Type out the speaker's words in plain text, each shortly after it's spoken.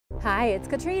Hi, it's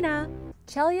Katrina.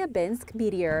 Chelyabinsk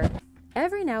meteor.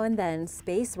 Every now and then,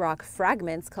 space rock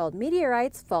fragments called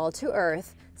meteorites fall to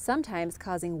Earth, sometimes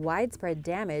causing widespread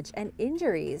damage and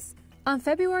injuries. On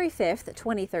February 5,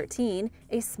 2013,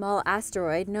 a small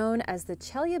asteroid known as the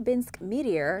Chelyabinsk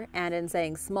meteor, and in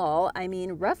saying small, I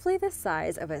mean roughly the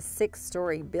size of a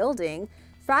 6-story building,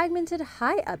 fragmented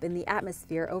high up in the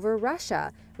atmosphere over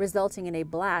Russia, resulting in a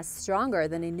blast stronger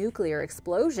than a nuclear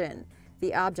explosion.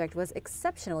 The object was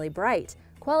exceptionally bright,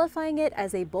 qualifying it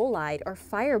as a bolide or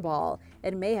fireball,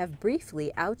 and may have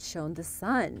briefly outshone the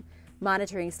sun.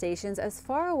 Monitoring stations as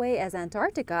far away as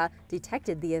Antarctica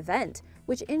detected the event,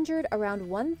 which injured around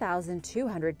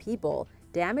 1,200 people,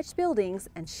 damaged buildings,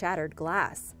 and shattered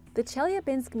glass. The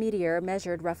Chelyabinsk meteor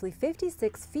measured roughly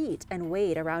 56 feet and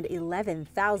weighed around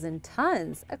 11,000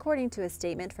 tons, according to a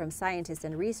statement from scientist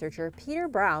and researcher Peter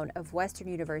Brown of Western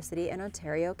University in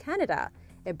Ontario, Canada.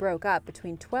 It broke up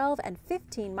between 12 and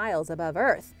 15 miles above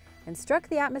Earth and struck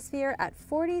the atmosphere at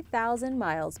 40,000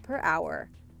 miles per hour.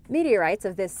 Meteorites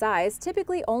of this size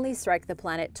typically only strike the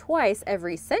planet twice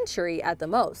every century at the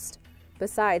most.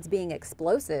 Besides being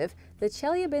explosive, the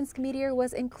Chelyabinsk meteor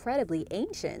was incredibly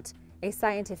ancient. A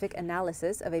scientific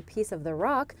analysis of a piece of the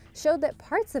rock showed that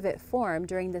parts of it formed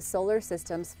during the solar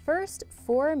system's first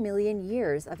 4 million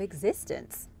years of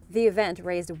existence. The event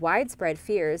raised widespread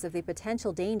fears of the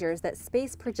potential dangers that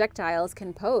space projectiles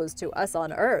can pose to us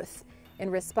on Earth. In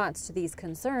response to these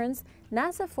concerns,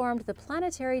 NASA formed the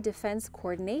Planetary Defense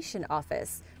Coordination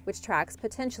Office, which tracks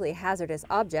potentially hazardous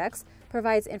objects,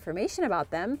 provides information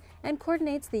about them, and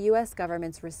coordinates the U.S.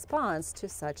 government's response to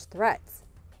such threats.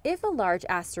 If a large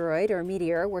asteroid or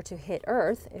meteor were to hit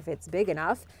Earth, if it's big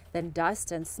enough, then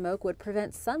dust and smoke would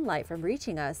prevent sunlight from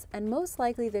reaching us, and most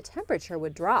likely the temperature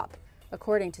would drop.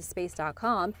 According to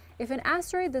Space.com, if an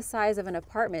asteroid the size of an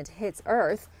apartment hits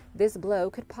Earth, this blow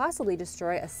could possibly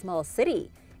destroy a small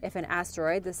city. If an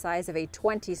asteroid the size of a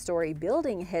 20-story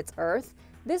building hits Earth,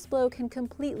 this blow can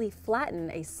completely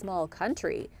flatten a small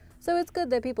country. So it's good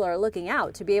that people are looking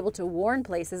out to be able to warn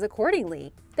places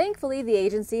accordingly. Thankfully, the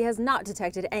agency has not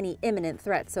detected any imminent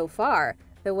threat so far.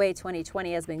 The way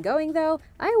 2020 has been going, though,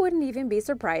 I wouldn't even be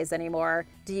surprised anymore.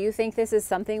 Do you think this is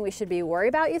something we should be worried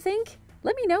about, you think?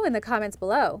 Let me know in the comments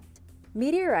below.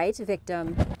 Meteorite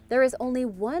victim. There is only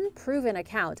one proven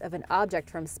account of an object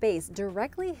from space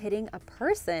directly hitting a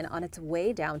person on its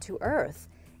way down to Earth.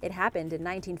 It happened in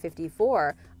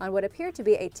 1954 on what appeared to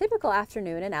be a typical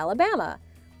afternoon in Alabama.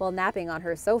 While napping on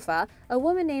her sofa, a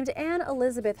woman named Anne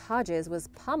Elizabeth Hodges was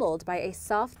pummeled by a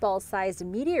softball-sized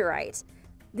meteorite.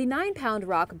 The 9-pound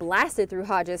rock blasted through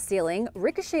Hodges' ceiling,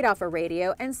 ricocheted off a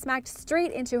radio, and smacked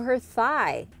straight into her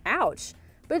thigh. Ouch!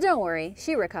 But don't worry,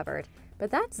 she recovered. But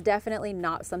that's definitely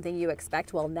not something you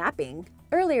expect while napping.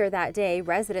 Earlier that day,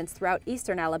 residents throughout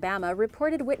eastern Alabama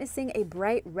reported witnessing a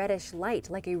bright reddish light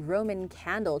like a Roman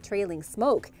candle trailing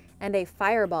smoke, and a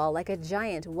fireball like a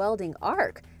giant welding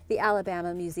arc, the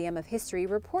Alabama Museum of History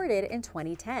reported in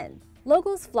 2010.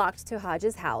 Locals flocked to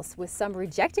Hodges' house, with some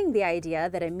rejecting the idea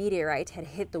that a meteorite had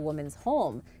hit the woman's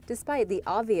home, despite the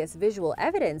obvious visual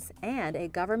evidence and a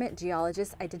government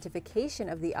geologist's identification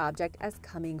of the object as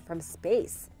coming from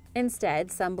space.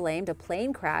 Instead, some blamed a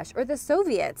plane crash or the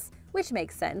Soviets, which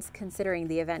makes sense considering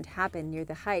the event happened near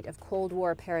the height of Cold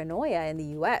War paranoia in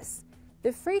the US.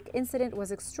 The freak incident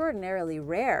was extraordinarily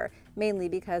rare, mainly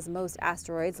because most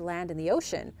asteroids land in the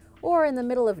ocean or in the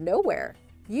middle of nowhere.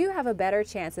 You have a better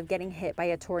chance of getting hit by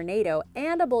a tornado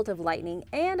and a bolt of lightning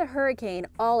and a hurricane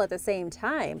all at the same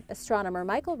time, astronomer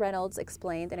Michael Reynolds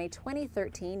explained in a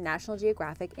 2013 National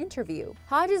Geographic interview.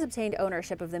 Hodges obtained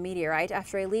ownership of the meteorite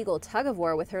after a legal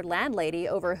tug-of-war with her landlady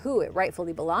over who it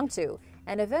rightfully belonged to,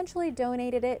 and eventually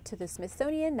donated it to the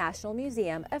Smithsonian National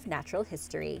Museum of Natural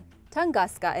History.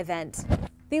 Tunguska event.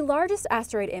 The largest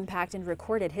asteroid impact in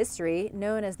recorded history,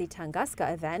 known as the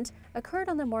Tunguska event, occurred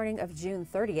on the morning of June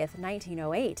 30,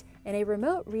 1908, in a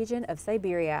remote region of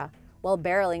Siberia. While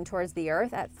barreling towards the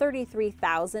Earth at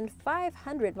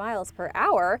 33,500 miles per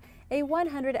hour, a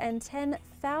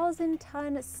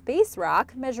 110,000-ton space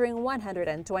rock measuring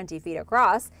 120 feet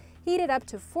across heated up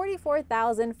to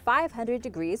 44,500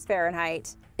 degrees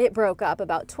Fahrenheit. It broke up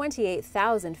about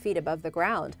 28,000 feet above the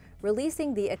ground,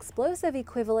 releasing the explosive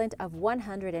equivalent of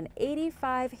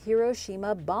 185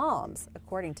 Hiroshima bombs,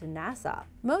 according to NASA.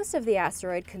 Most of the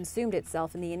asteroid consumed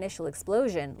itself in the initial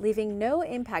explosion, leaving no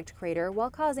impact crater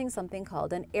while causing something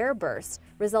called an airburst,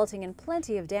 resulting in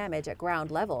plenty of damage at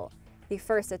ground level. The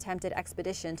first attempted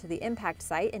expedition to the impact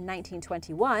site in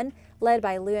 1921, led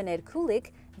by Leonid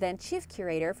Kulik, then chief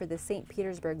curator for the St.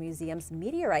 Petersburg Museum's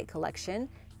meteorite collection,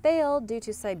 failed due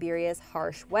to Siberia's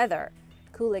harsh weather.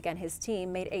 Kulik and his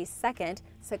team made a second,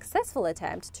 successful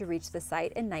attempt to reach the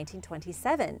site in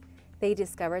 1927. They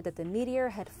discovered that the meteor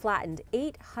had flattened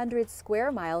 800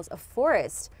 square miles of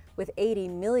forest, with 80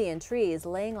 million trees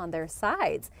laying on their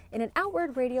sides in an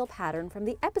outward radial pattern from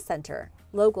the epicenter.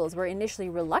 Locals were initially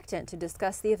reluctant to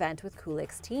discuss the event with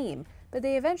Kulik's team, but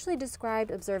they eventually described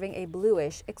observing a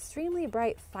bluish, extremely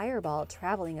bright fireball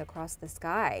traveling across the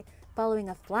sky, following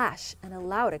a flash and a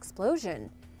loud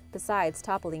explosion. Besides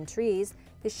toppling trees,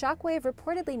 the shockwave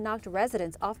reportedly knocked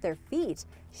residents off their feet,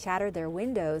 shattered their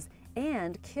windows,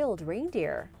 and killed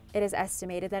reindeer. It is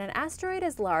estimated that an asteroid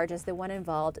as large as the one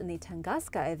involved in the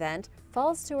Tunguska event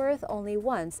falls to Earth only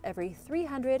once every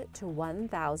 300 to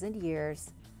 1,000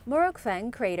 years.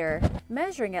 Morokfeng Crater.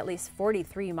 Measuring at least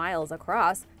 43 miles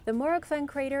across, the Morokfeng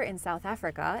Crater in South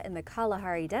Africa in the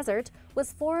Kalahari Desert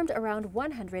was formed around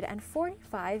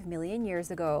 145 million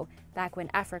years ago, back when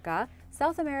Africa,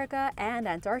 South America, and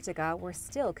Antarctica were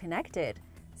still connected.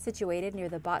 Situated near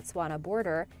the Botswana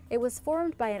border, it was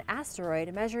formed by an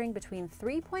asteroid measuring between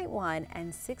 3.1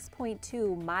 and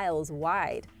 6.2 miles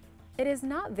wide. It is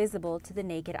not visible to the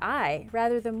naked eye.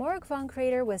 Rather, the Morokfeng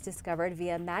crater was discovered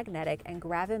via magnetic and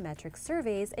gravimetric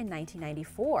surveys in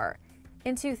 1994.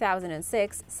 In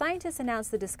 2006, scientists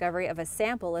announced the discovery of a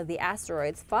sample of the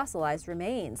asteroid's fossilized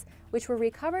remains, which were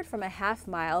recovered from a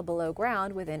half-mile below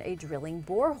ground within a drilling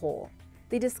borehole.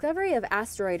 The discovery of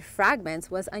asteroid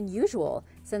fragments was unusual,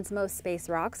 since most space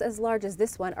rocks as large as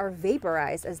this one are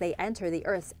vaporized as they enter the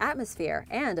Earth's atmosphere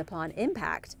and upon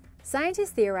impact. Scientists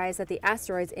theorize that the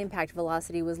asteroid's impact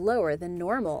velocity was lower than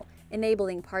normal,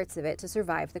 enabling parts of it to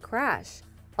survive the crash.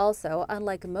 Also,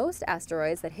 unlike most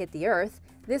asteroids that hit the Earth,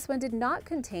 this one did not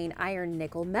contain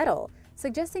iron-nickel metal,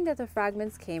 suggesting that the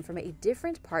fragments came from a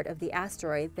different part of the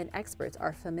asteroid than experts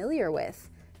are familiar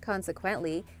with.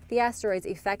 Consequently, the asteroid's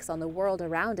effects on the world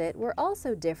around it were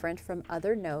also different from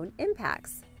other known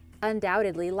impacts.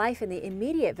 Undoubtedly, life in the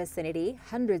immediate vicinity,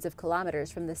 hundreds of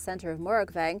kilometers from the center of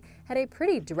Morokfeng, had a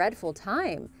pretty dreadful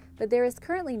time, but there is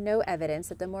currently no evidence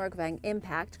that the Morokfeng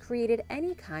impact created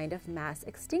any kind of mass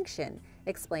extinction,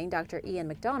 explained Dr. Ian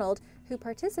MacDonald, who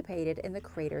participated in the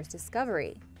crater's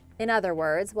discovery. In other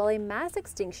words, while a mass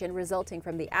extinction resulting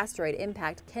from the asteroid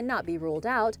impact cannot be ruled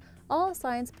out, all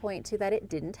signs point to that it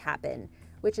didn't happen,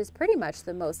 which is pretty much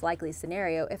the most likely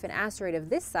scenario if an asteroid of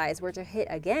this size were to hit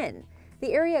again.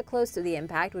 The area close to the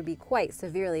impact would be quite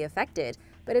severely affected,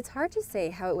 but it's hard to say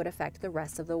how it would affect the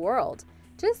rest of the world.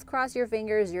 Just cross your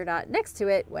fingers you're not next to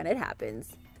it when it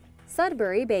happens.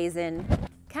 Sudbury Basin.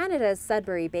 Canada's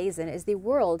Sudbury Basin is the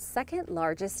world's second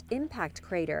largest impact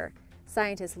crater.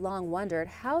 Scientists long wondered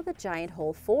how the giant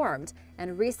hole formed,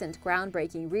 and recent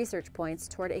groundbreaking research points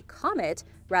toward a comet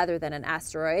rather than an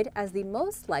asteroid as the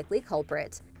most likely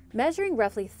culprit. Measuring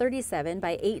roughly 37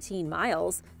 by 18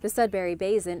 miles, the Sudbury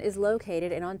Basin is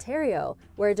located in Ontario,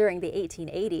 where during the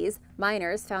 1880s,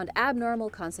 miners found abnormal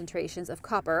concentrations of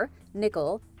copper,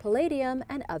 nickel, palladium,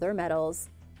 and other metals.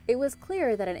 It was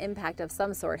clear that an impact of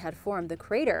some sort had formed the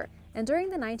crater, and during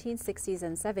the 1960s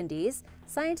and 70s,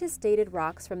 scientists dated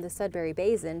rocks from the Sudbury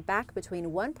Basin back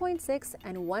between 1.6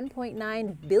 and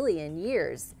 1.9 billion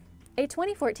years. A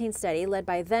 2014 study led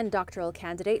by then doctoral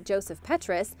candidate Joseph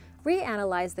Petrus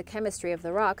reanalyzed the chemistry of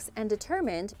the rocks and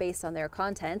determined, based on their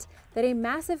content, that a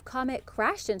massive comet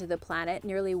crashed into the planet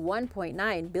nearly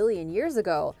 1.9 billion years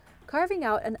ago, carving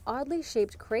out an oddly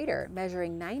shaped crater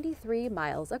measuring 93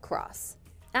 miles across.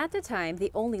 At the time,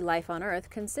 the only life on Earth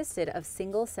consisted of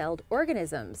single-celled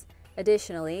organisms.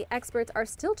 Additionally, experts are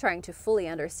still trying to fully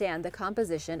understand the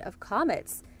composition of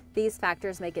comets. These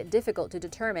factors make it difficult to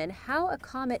determine how a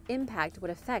comet impact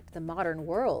would affect the modern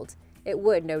world. It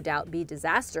would no doubt be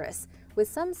disastrous, with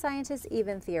some scientists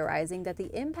even theorizing that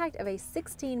the impact of a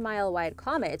 16-mile-wide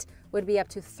comet would be up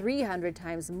to 300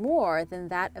 times more than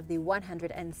that of the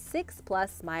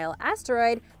 106-plus-mile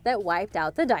asteroid that wiped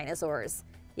out the dinosaurs.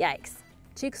 Yikes.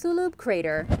 Chicxulub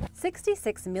Crater.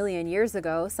 66 million years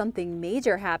ago, something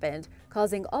major happened,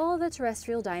 causing all the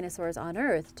terrestrial dinosaurs on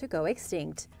Earth to go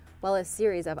extinct. While a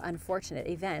series of unfortunate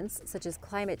events, such as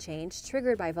climate change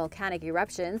triggered by volcanic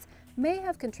eruptions, may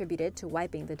have contributed to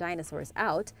wiping the dinosaurs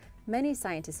out, many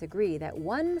scientists agree that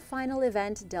one final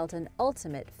event dealt an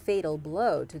ultimate fatal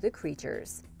blow to the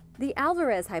creatures. The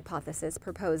Alvarez hypothesis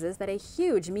proposes that a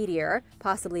huge meteor,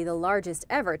 possibly the largest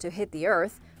ever to hit the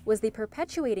Earth, was the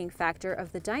perpetuating factor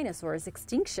of the dinosaurs'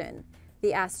 extinction.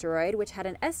 The asteroid, which had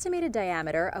an estimated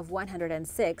diameter of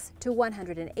 106 to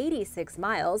 186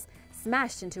 miles,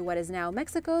 smashed into what is now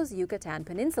Mexico's Yucatan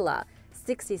Peninsula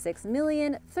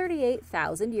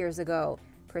 66,038,000 years ago,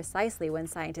 precisely when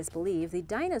scientists believe the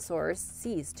dinosaurs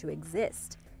ceased to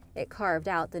exist. It carved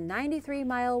out the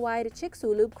 93-mile-wide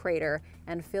Chicxulub crater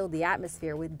and filled the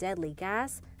atmosphere with deadly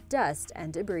gas, dust,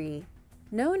 and debris.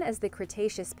 Known as the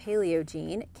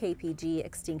Cretaceous-Paleogene (KPG)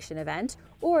 extinction event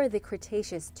or the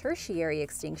Cretaceous Tertiary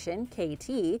extinction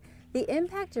 (KT), the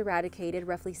impact eradicated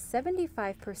roughly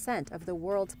 75% of the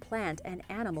world's plant and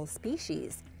animal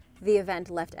species. The event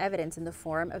left evidence in the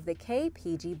form of the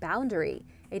KPG boundary,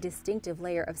 a distinctive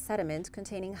layer of sediment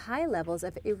containing high levels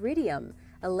of iridium,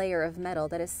 a layer of metal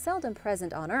that is seldom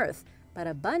present on Earth, but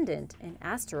abundant in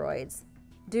asteroids.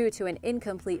 Due to an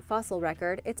incomplete fossil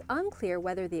record, it's unclear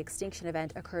whether the extinction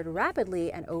event occurred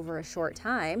rapidly and over a short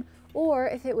time, or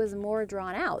if it was more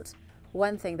drawn out.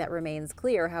 One thing that remains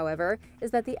clear, however,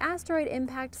 is that the asteroid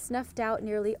impact snuffed out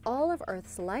nearly all of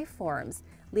Earth's life forms,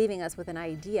 leaving us with an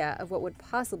idea of what would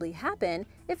possibly happen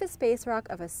if a space rock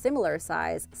of a similar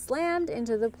size slammed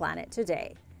into the planet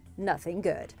today. Nothing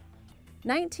good.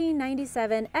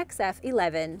 1997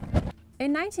 XF11.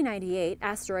 In 1998,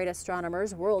 asteroid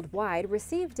astronomers worldwide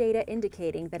received data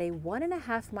indicating that a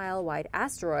 1.5-mile-wide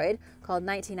asteroid called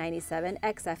 1997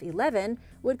 XF11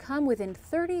 would come within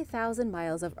 30,000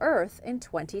 miles of Earth in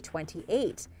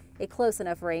 2028, a close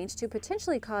enough range to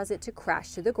potentially cause it to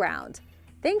crash to the ground.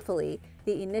 Thankfully,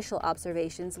 the initial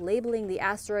observations labeling the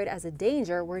asteroid as a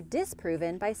danger were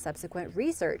disproven by subsequent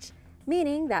research,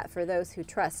 meaning that for those who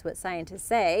trust what scientists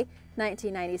say,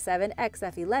 1997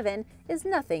 XF11 is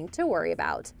nothing to worry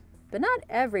about. But not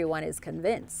everyone is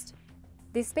convinced.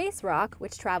 The space rock,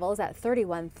 which travels at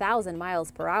 31,000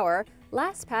 miles per hour,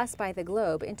 last passed by the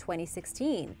globe in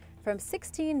 2016, from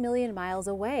 16 million miles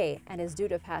away, and is due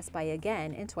to pass by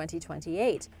again in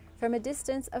 2028, from a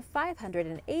distance of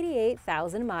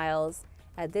 588,000 miles.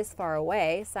 At this far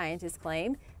away, scientists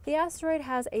claim, the asteroid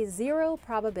has a 0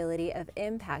 probability of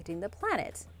impacting the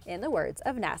planet, in the words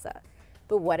of NASA.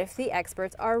 But what if the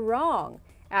experts are wrong?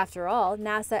 After all,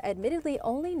 NASA admittedly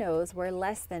only knows where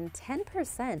less than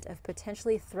 10% of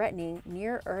potentially threatening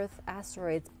near-Earth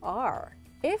asteroids are.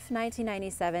 If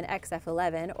 1997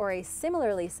 XF11 or a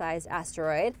similarly sized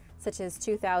asteroid, such as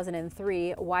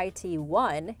 2003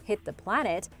 YT1, hit the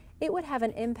planet, it would have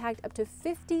an impact up to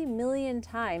 50 million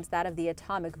times that of the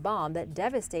atomic bomb that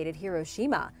devastated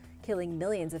Hiroshima, killing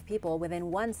millions of people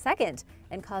within 1 second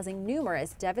and causing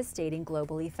numerous devastating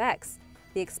global effects.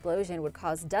 The explosion would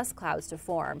cause dust clouds to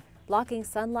form, blocking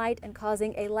sunlight and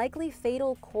causing a likely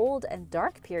fatal cold and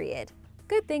dark period.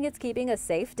 Good thing it's keeping a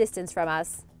safe distance from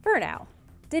us, for now.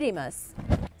 Didymos.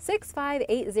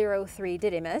 65803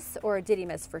 Didymos, or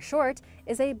Didymos for short,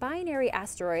 is a binary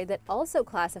asteroid that also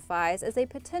classifies as a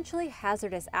potentially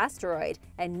hazardous asteroid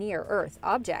and near-Earth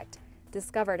object.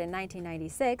 Discovered in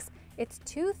 1996, its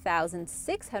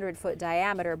 2,600-foot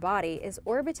diameter body is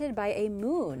orbited by a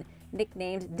moon,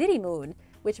 nicknamed Didymoon,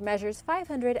 which measures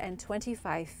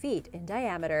 525 feet in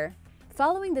diameter.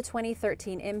 Following the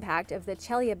 2013 impact of the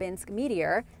Chelyabinsk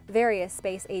meteor, various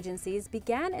space agencies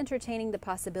began entertaining the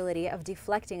possibility of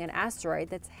deflecting an asteroid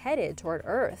that's headed toward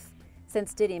Earth.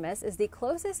 Since Didymos is the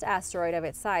closest asteroid of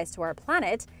its size to our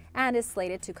planet and is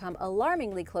slated to come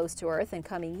alarmingly close to Earth in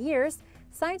coming years,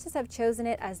 scientists have chosen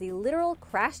it as the literal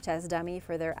crash test dummy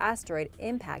for their asteroid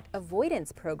impact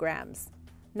avoidance programs.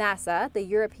 NASA, the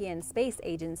European Space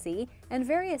Agency, and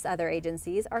various other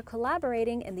agencies are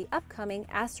collaborating in the upcoming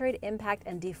Asteroid Impact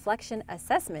and Deflection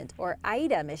Assessment, or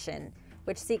AIDA mission,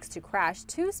 which seeks to crash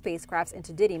 2 spacecrafts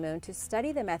into Didymoon to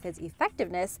study the method's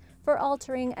effectiveness for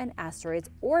altering an asteroid's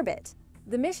orbit.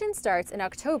 The mission starts in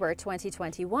October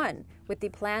 2021, with the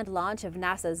planned launch of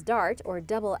NASA's DART, or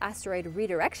Double Asteroid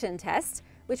Redirection Test,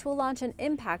 which will launch an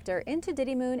impactor into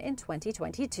Didymoon in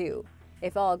 2022.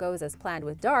 If all goes as planned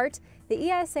with DART, the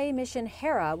ESA mission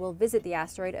Hera will visit the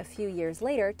asteroid a few years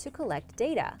later to collect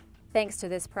data. Thanks to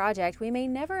this project, we may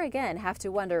never again have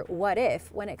to wonder what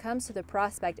if when it comes to the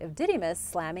prospect of Didymos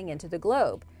slamming into the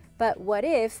globe. But what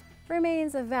if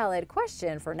remains a valid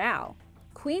question for now.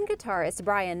 Queen guitarist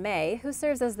Brian May, who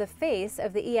serves as the face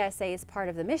of the ESA's part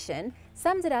of the mission,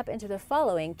 summed it up into the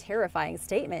following terrifying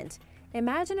statement.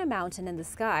 Imagine a mountain in the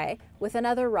sky with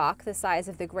another rock the size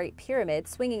of the Great Pyramid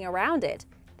swinging around it.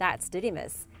 That's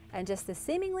Didymos. And just the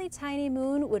seemingly tiny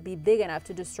moon would be big enough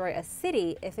to destroy a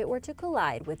city if it were to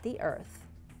collide with the Earth.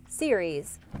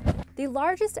 Ceres. The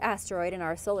largest asteroid in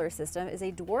our solar system is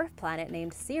a dwarf planet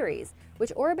named Ceres,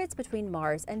 which orbits between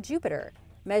Mars and Jupiter.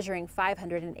 Measuring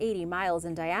 580 miles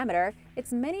in diameter,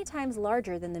 it's many times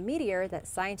larger than the meteor that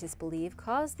scientists believe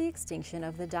caused the extinction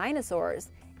of the dinosaurs,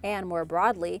 and more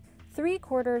broadly,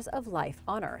 3/4 of life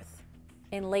on Earth.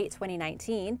 In late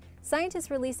 2019,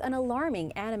 scientists released an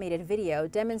alarming animated video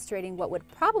demonstrating what would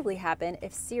probably happen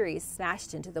if Ceres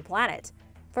smashed into the planet.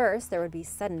 First, there would be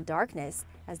sudden darkness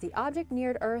as the object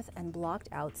neared Earth and blocked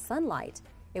out sunlight.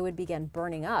 It would begin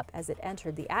burning up as it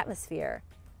entered the atmosphere.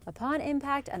 Upon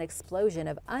impact, an explosion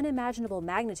of unimaginable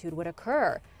magnitude would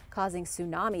occur, causing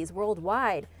tsunamis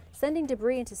worldwide, sending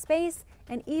debris into space,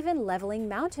 and even leveling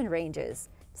mountain ranges.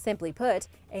 Simply put,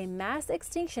 a mass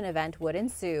extinction event would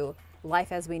ensue.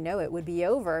 Life as we know it would be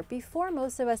over before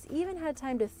most of us even had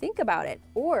time to think about it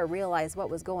or realize what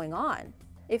was going on.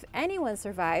 If anyone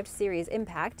survived Ceres'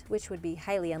 impact, which would be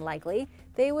highly unlikely,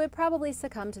 they would probably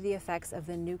succumb to the effects of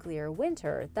the nuclear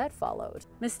winter that followed.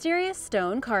 Mysterious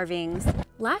stone carvings.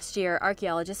 Last year,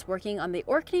 archaeologists working on the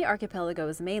Orkney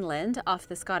Archipelago's mainland off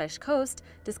the Scottish coast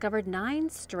discovered 9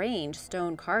 strange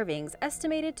stone carvings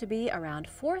estimated to be around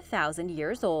 4,000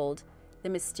 years old. The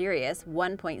mysterious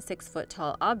 1.6-foot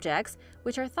tall objects,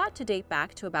 which are thought to date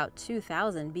back to about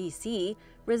 2000 BC,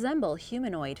 resemble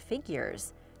humanoid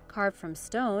figures. Carved from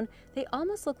stone, they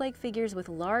almost look like figures with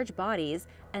large bodies,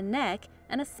 a neck,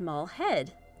 and a small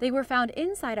head. They were found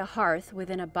inside a hearth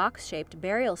within a box-shaped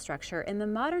burial structure in the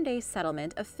modern-day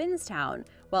settlement of Finnstown,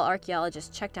 while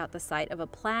archaeologists checked out the site of a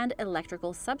planned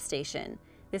electrical substation.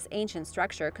 This ancient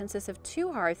structure consists of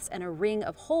 2 hearths and a ring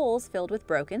of holes filled with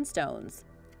broken stones.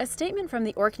 A statement from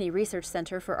the Orkney Research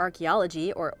Center for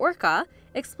Archaeology, or ORCA,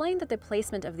 explained that the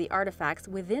placement of the artifacts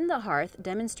within the hearth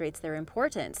demonstrates their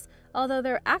importance, although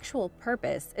their actual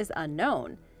purpose is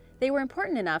unknown. They were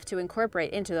important enough to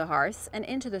incorporate into the hearths and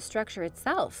into the structure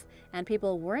itself, and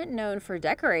people weren't known for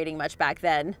decorating much back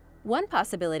then. One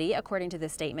possibility, according to the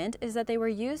statement, is that they were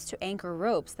used to anchor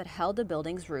ropes that held the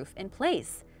building's roof in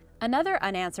place. Another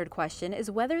unanswered question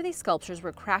is whether these sculptures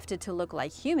were crafted to look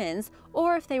like humans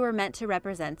or if they were meant to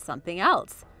represent something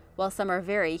else. While some are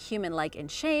very human-like in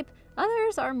shape,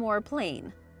 others are more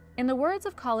plain. In the words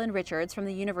of Colin Richards from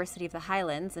the University of the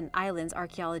Highlands and Islands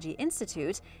Archaeology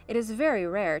Institute, it is very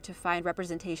rare to find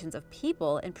representations of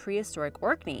people in prehistoric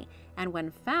Orkney, and when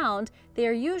found, they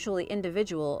are usually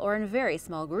individual or in very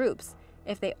small groups.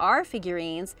 If they are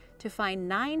figurines, to find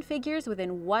 9 figures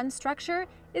within one structure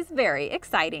is very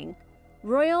exciting.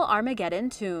 Royal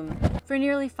Armageddon Tomb. For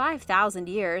nearly 5,000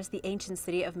 years, the ancient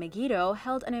city of Megiddo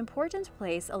held an important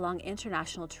place along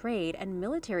international trade and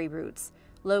military routes.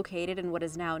 Located in what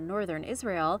is now northern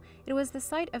Israel, it was the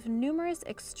site of numerous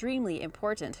extremely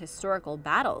important historical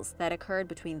battles that occurred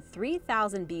between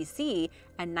 3000 BC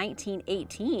and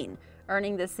 1918,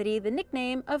 earning the city the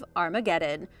nickname of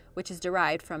Armageddon, which is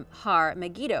derived from Har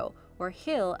Megiddo, or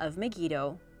Hill of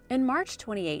Megiddo. In March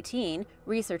 2018,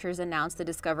 researchers announced the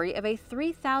discovery of a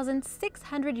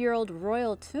 3,600-year-old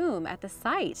royal tomb at the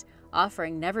site,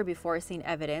 offering never-before-seen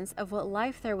evidence of what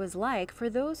life there was like for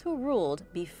those who ruled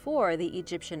before the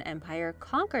Egyptian Empire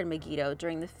conquered Megiddo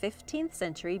during the 15th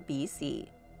century BC.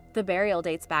 The burial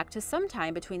dates back to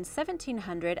sometime between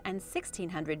 1700 and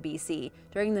 1600 BC,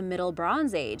 during the Middle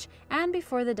Bronze Age, and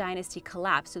before the dynasty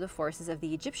collapsed to the forces of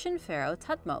the Egyptian pharaoh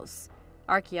Thutmose.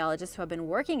 Archaeologists who have been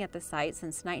working at the site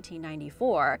since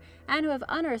 1994 and who have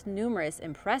unearthed numerous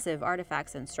impressive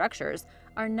artifacts and structures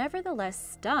are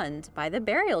nevertheless stunned by the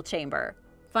burial chamber.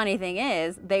 Funny thing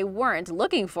is, they weren't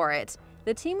looking for it.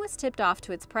 The team was tipped off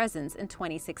to its presence in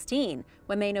 2016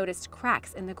 when they noticed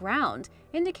cracks in the ground,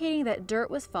 indicating that dirt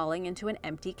was falling into an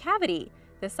empty cavity.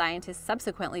 The scientists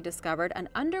subsequently discovered an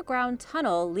underground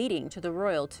tunnel leading to the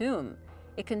royal tomb.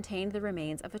 It contained the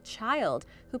remains of a child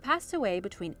who passed away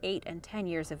between 8 and 10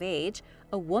 years of age,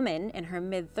 a woman in her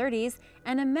mid-30s,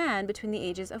 and a man between the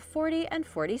ages of 40 and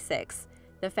 46.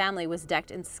 The family was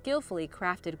decked in skillfully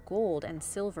crafted gold and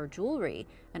silver jewelry,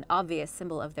 an obvious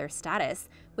symbol of their status,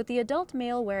 with the adult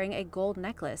male wearing a gold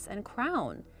necklace and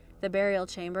crown. The burial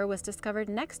chamber was discovered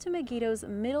next to Megiddo's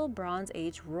Middle Bronze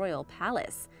Age royal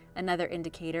palace, another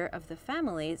indicator of the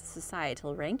family's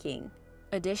societal ranking.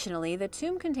 Additionally, the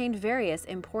tomb contained various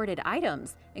imported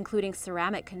items, including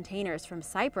ceramic containers from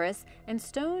Cyprus and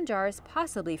stone jars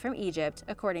possibly from Egypt,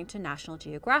 according to National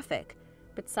Geographic.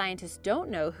 But scientists don't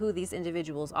know who these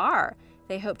individuals are.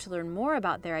 They hope to learn more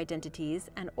about their identities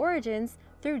and origins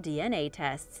through DNA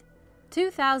tests.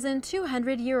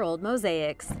 2,200-year-old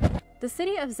mosaics. The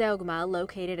city of Zeugma,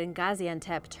 located in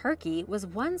Gaziantep, Turkey, was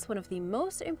once one of the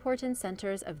most important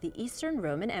centers of the Eastern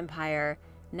Roman Empire.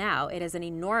 Now it is an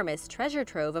enormous treasure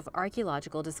trove of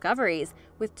archaeological discoveries,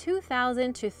 with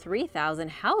 2,000 to 3,000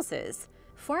 houses.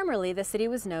 Formerly, the city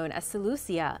was known as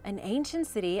Seleucia, an ancient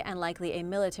city and likely a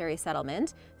military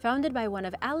settlement founded by one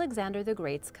of Alexander the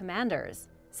Great's commanders.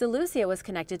 Seleucia was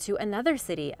connected to another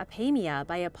city, Apamea,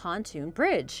 by a pontoon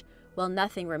bridge. While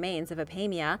nothing remains of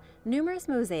Apamea, numerous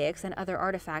mosaics and other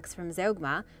artifacts from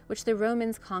Zeugma, which the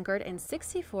Romans conquered in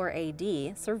 64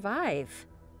 AD, survive.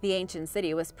 The ancient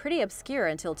city was pretty obscure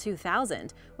until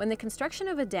 2000, when the construction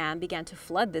of a dam began to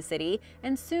flood the city,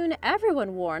 and soon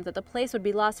everyone warned that the place would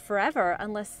be lost forever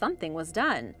unless something was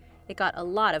done. It got a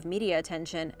lot of media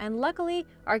attention, and luckily,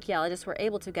 archaeologists were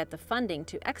able to get the funding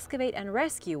to excavate and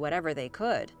rescue whatever they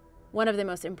could. One of the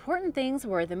most important things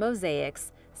were the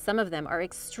mosaics. Some of them are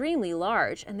extremely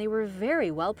large, and they were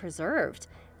very well preserved.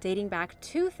 Dating back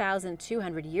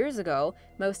 2,200 years ago,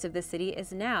 most of the city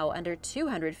is now under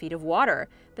 200 feet of water,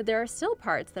 but there are still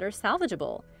parts that are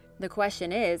salvageable. The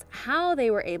question is how they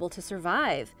were able to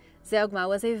survive. Zeugma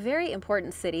was a very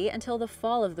important city until the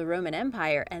fall of the Roman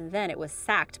Empire, and then it was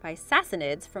sacked by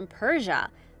Sassanids from Persia.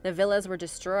 The villas were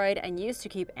destroyed and used to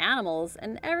keep animals,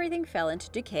 and everything fell into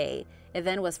decay. It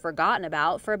then was forgotten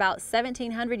about for about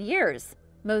 1,700 years.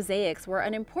 Mosaics were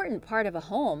an important part of a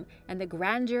home, and the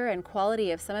grandeur and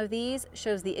quality of some of these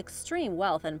shows the extreme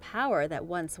wealth and power that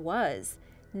once was.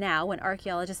 Now, when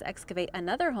archaeologists excavate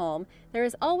another home, there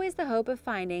is always the hope of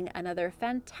finding another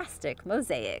fantastic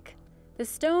mosaic. The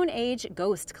Stone Age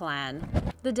Ghost Clan.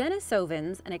 The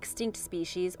Denisovans, an extinct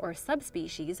species or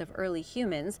subspecies of early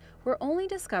humans, were only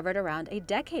discovered around a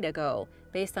decade ago,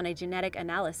 based on a genetic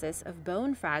analysis of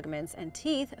bone fragments and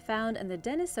teeth found in the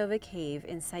Denisova cave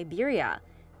in Siberia.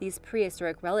 These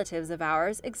prehistoric relatives of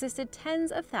ours existed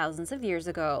tens of thousands of years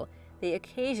ago. They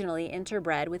occasionally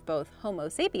interbred with both Homo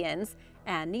sapiens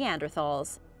and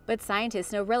Neanderthals. But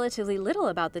scientists know relatively little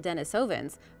about the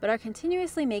Denisovans, but are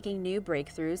continuously making new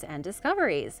breakthroughs and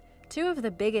discoveries. Two of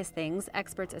the biggest things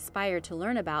experts aspire to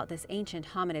learn about this ancient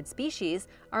hominid species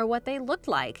are what they looked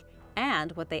like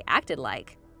and what they acted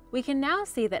like. We can now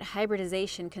see that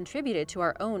hybridization contributed to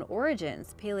our own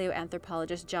origins,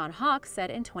 paleoanthropologist John Hawke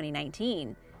said in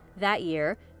 2019. That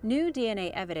year, new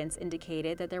DNA evidence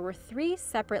indicated that there were 3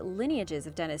 separate lineages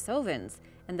of Denisovans,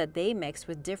 and that they mixed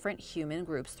with different human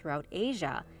groups throughout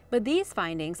Asia. But these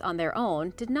findings on their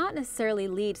own did not necessarily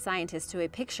lead scientists to a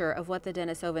picture of what the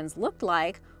Denisovans looked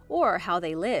like or how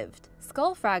they lived.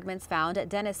 Skull fragments found at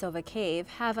Denisova Cave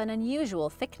have an unusual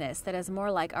thickness that is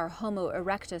more like our Homo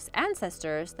erectus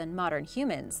ancestors than modern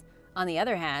humans. On the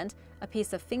other hand, a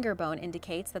piece of finger bone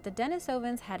indicates that the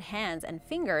Denisovans had hands and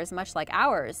fingers much like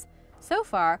ours. So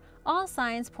far, all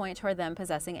signs point toward them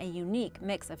possessing a unique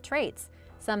mix of traits,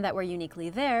 some that were uniquely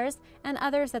theirs and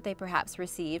others that they perhaps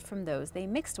received from those they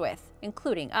mixed with,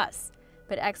 including us.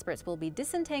 But experts will be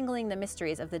disentangling the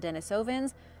mysteries of the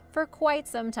Denisovans for quite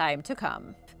some time to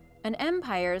come. An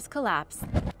empire's collapse.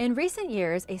 In recent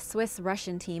years, a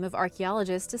Swiss-Russian team of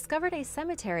archaeologists discovered a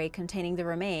cemetery containing the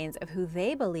remains of who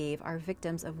they believe are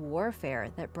victims of warfare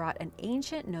that brought an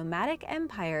ancient nomadic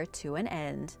empire to an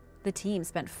end. The team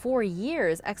spent 4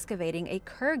 years excavating a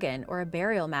kurgan, or a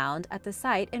burial mound, at the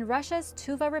site in Russia's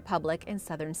Tuva Republic in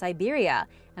southern Siberia,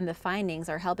 and the findings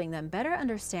are helping them better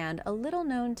understand a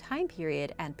little-known time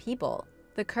period and people.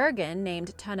 The kurgan,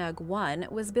 named Tanug I,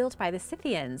 was built by the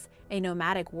Scythians, a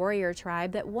nomadic warrior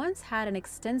tribe that once had an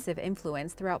extensive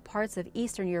influence throughout parts of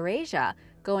eastern Eurasia,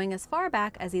 going as far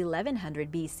back as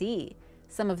 1100 BC.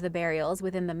 Some of the burials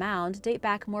within the mound date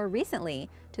back more recently,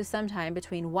 to sometime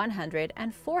between 100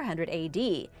 and 400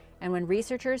 AD, and when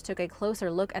researchers took a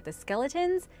closer look at the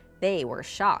skeletons, they were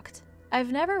shocked.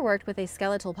 "I've never worked with a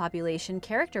skeletal population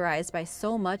characterized by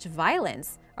so much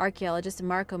violence," archaeologist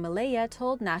Marco Malaya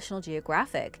told National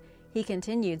Geographic. He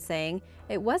continued saying,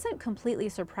 "It wasn't completely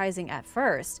surprising at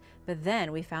first, but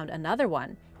then we found another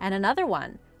one, and another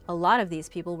one. A lot of these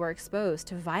people were exposed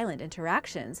to violent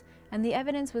interactions, and the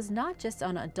evidence was not just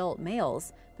on adult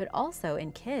males, but also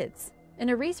in kids." In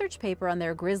a research paper on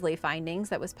their grisly findings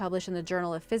that was published in the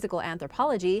Journal of Physical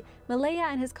Anthropology, Malaya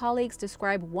and his colleagues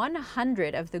describe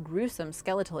 100 of the gruesome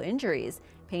skeletal injuries,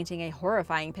 painting a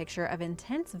horrifying picture of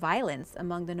intense violence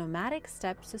among the nomadic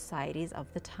steppe societies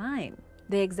of the time.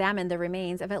 They examined the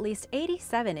remains of at least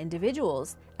 87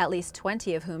 individuals, at least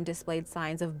 20 of whom displayed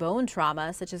signs of bone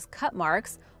trauma such as cut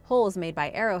marks, holes made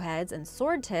by arrowheads and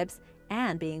sword tips,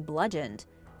 and being bludgeoned.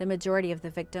 The majority of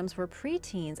the victims were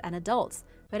preteens and adults,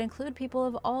 but include people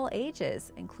of all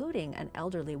ages, including an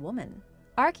elderly woman.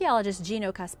 Archaeologist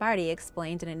Gino Caspardi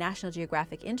explained in a National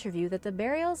Geographic interview that the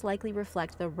burials likely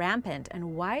reflect the rampant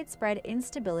and widespread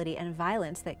instability and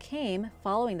violence that came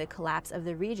following the collapse of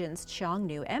the region's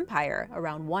Xiongnu Empire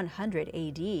around 100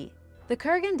 AD. The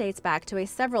kurgan dates back to a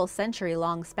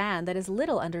several-century-long span that is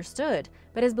little understood,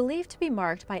 but is believed to be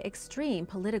marked by extreme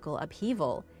political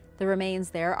upheaval. The remains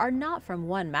there are not from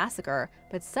one massacre,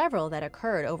 but several that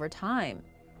occurred over time.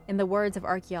 In the words of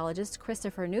archaeologist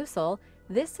Christopher Nussel,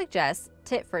 this suggests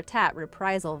tit-for-tat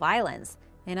reprisal violence.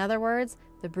 In other words,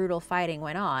 the brutal fighting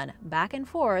went on, back and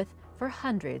forth, for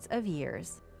hundreds of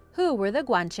years. Who were the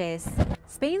Guanches?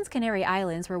 Spain's Canary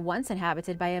Islands were once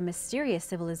inhabited by a mysterious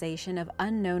civilization of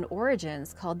unknown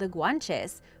origins called the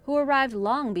Guanches, who arrived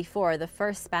long before the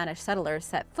first Spanish settlers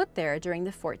set foot there during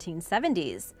the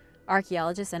 1470s.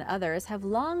 Archaeologists and others have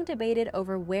long debated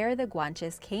over where the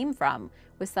Guanches came from,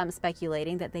 with some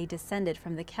speculating that they descended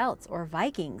from the Celts or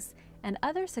Vikings, and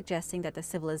others suggesting that the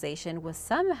civilization was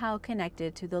somehow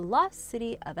connected to the lost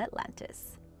city of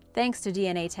Atlantis. Thanks to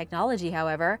DNA technology,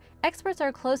 however, experts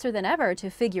are closer than ever to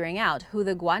figuring out who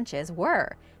the Guanches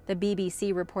were. The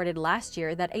BBC reported last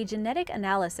year that a genetic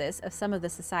analysis of some of the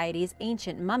society's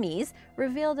ancient mummies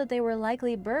revealed that they were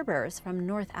likely Berbers from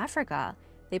North Africa.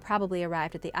 They probably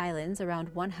arrived at the islands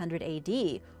around 100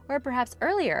 AD, or perhaps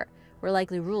earlier, were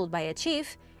likely ruled by a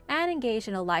chief, and engaged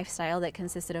in a lifestyle that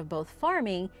consisted of both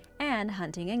farming and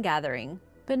hunting and gathering.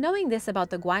 But knowing this about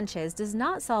the Guanches does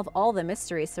not solve all the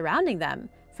mysteries surrounding them.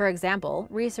 For example,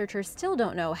 researchers still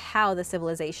don't know how the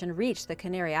civilization reached the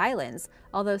Canary Islands,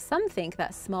 although some think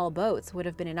that small boats would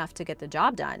have been enough to get the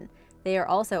job done. They are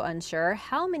also unsure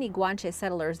how many Guanche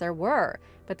settlers there were,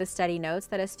 but the study notes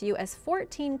that as few as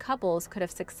 14 couples could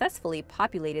have successfully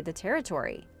populated the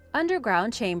territory.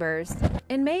 Underground chambers.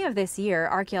 In May of this year,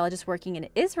 archaeologists working in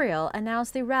Israel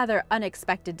announced the rather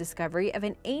unexpected discovery of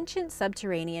an ancient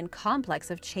subterranean complex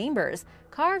of chambers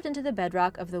carved into the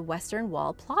bedrock of the Western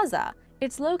Wall Plaza.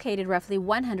 It's located roughly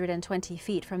 120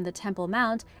 feet from the Temple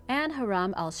Mount and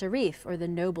Haram al-Sharif, or the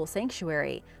Noble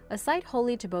Sanctuary, a site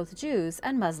holy to both Jews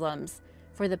and Muslims.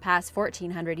 For the past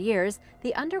 1,400 years,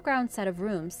 the underground set of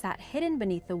rooms sat hidden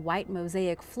beneath the white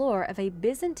mosaic floor of a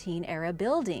Byzantine-era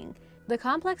building. The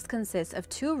complex consists of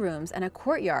 2 rooms and a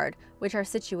courtyard, which are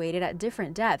situated at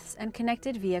different depths and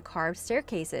connected via carved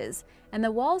staircases, and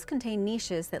the walls contain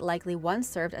niches that likely once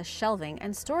served as shelving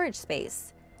and storage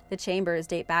space. The chambers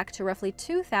date back to roughly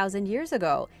 2,000 years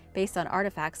ago, based on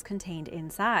artifacts contained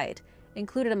inside.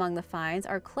 Included among the finds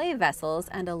are clay vessels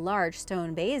and a large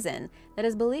stone basin that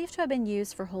is believed to have been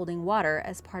used for holding water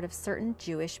as part of certain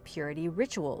Jewish purity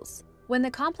rituals. When the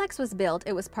complex was built,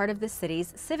 it was part of the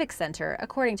city's civic center,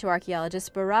 according to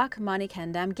archaeologist Barak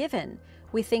Manikendam Given.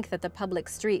 "We think that the public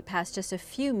street passed just a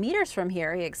few meters from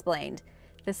here," he explained.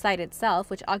 The site itself,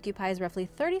 which occupies roughly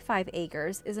 35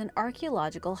 acres, is an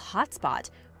archaeological hotspot,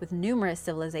 with numerous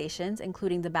civilizations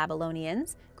including the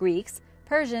Babylonians, Greeks,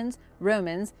 Persians,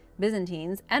 Romans,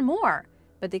 Byzantines, and more.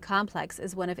 But the complex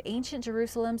is one of ancient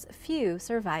Jerusalem's few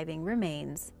surviving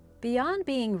remains. Beyond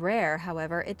being rare,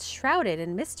 however, it's shrouded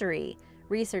in mystery.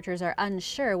 Researchers are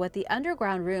unsure what the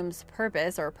underground room's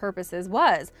purpose or purposes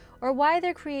was, or why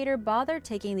their creator bothered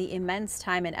taking the immense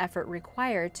time and effort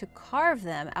required to carve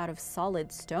them out of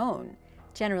solid stone.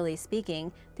 Generally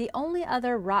speaking, the only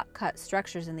other rock-cut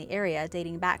structures in the area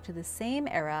dating back to the same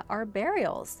era are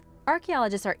burials.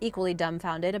 Archaeologists are equally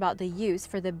dumbfounded about the use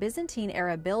for the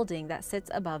Byzantine-era building that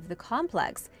sits above the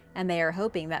complex, and they are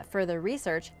hoping that further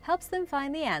research helps them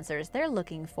find the answers they're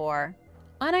looking for.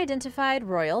 Unidentified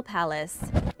Royal Palace.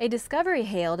 A discovery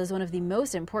hailed as one of the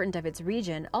most important of its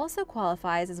region also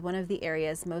qualifies as one of the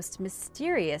area's most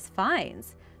mysterious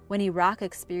finds. When Iraq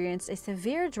experienced a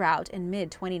severe drought in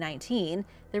mid-2019,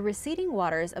 the receding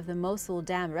waters of the Mosul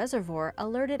Dam Reservoir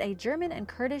alerted a German and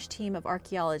Kurdish team of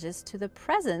archaeologists to the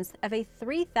presence of a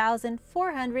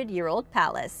 3,400-year-old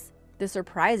palace. The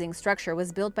surprising structure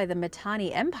was built by the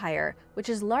Mitanni Empire, which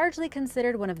is largely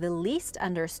considered one of the least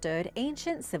understood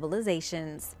ancient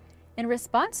civilizations. In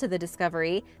response to the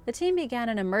discovery, the team began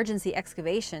an emergency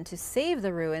excavation to save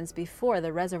the ruins before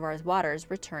the reservoir's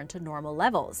waters returned to normal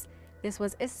levels. This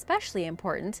was especially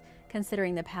important,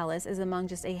 considering the palace is among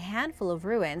just a handful of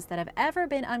ruins that have ever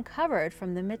been uncovered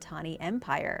from the Mitanni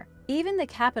Empire. Even the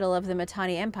capital of the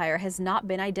Mitanni Empire has not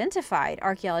been identified,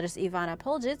 archaeologist Ivana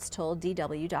Poljic told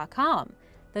DW.com.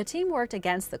 The team worked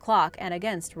against the clock and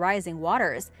against rising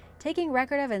waters, taking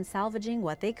record of and salvaging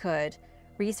what they could.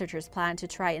 Researchers plan to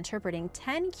try interpreting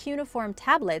 10 cuneiform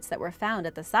tablets that were found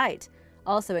at the site.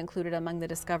 Also included among the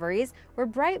discoveries were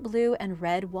bright blue and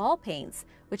red wall paints,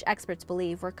 which experts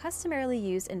believe were customarily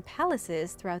used in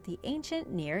palaces throughout the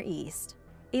ancient Near East.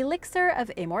 Elixir of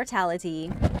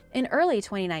Immortality. In early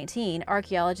 2019,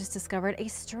 archaeologists discovered a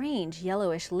strange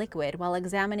yellowish liquid while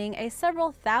examining a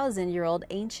several thousand-year-old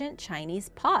ancient Chinese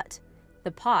pot. The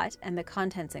pot, and the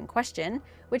contents in question,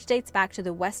 which dates back to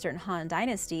the Western Han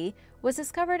Dynasty, was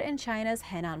discovered in China's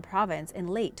Henan province in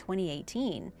late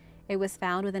 2018. It was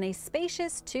found within a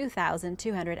spacious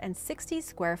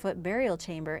 2,260-square-foot burial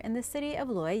chamber in the city of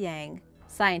Luoyang.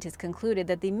 Scientists concluded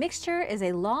that the mixture is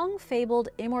a long-fabled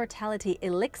immortality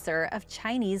elixir of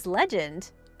Chinese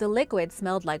legend. The liquid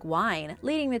smelled like wine,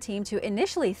 leading the team to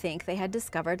initially think they had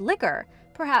discovered liquor,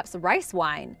 perhaps rice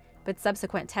wine. But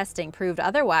subsequent testing proved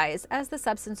otherwise, as the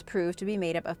substance proved to be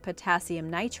made up of potassium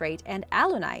nitrate and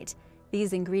alunite.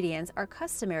 These ingredients are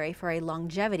customary for a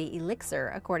longevity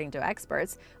elixir, according to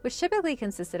experts, which typically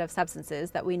consisted of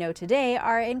substances that we know today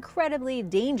are incredibly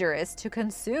dangerous to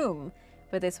consume.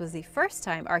 But this was the first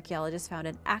time archaeologists found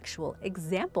an actual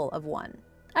example of one.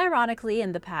 Ironically,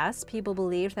 in the past, people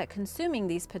believed that consuming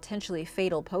these potentially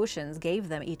fatal potions gave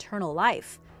them eternal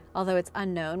life. Although it's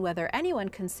unknown whether anyone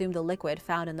consumed the liquid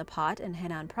found in the pot in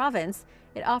Henan province,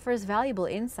 it offers valuable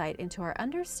insight into our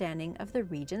understanding of the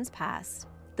region's past.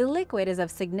 The liquid is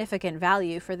of significant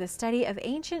value for the study of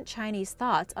ancient Chinese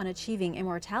thoughts on achieving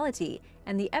immortality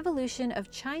and the evolution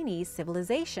of Chinese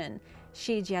civilization.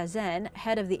 Shi Jiazhen,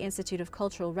 head of the Institute of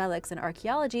Cultural Relics and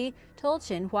Archaeology, told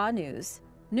Xinhua News.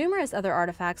 Numerous other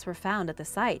artifacts were found at the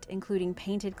site, including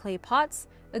painted clay pots,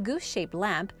 a goose-shaped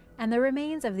lamp, and the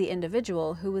remains of the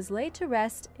individual who was laid to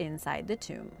rest inside the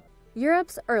tomb.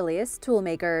 Europe's earliest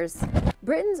toolmakers.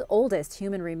 Britain's oldest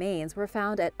human remains were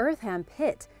found at Eartham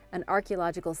Pit, an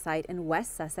archaeological site in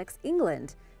West Sussex,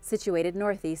 England. Situated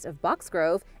northeast of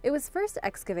Boxgrove, it was first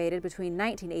excavated between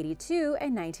 1982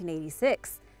 and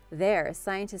 1986. There,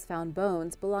 scientists found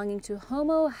bones belonging to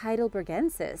Homo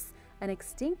heidelbergensis, an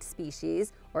extinct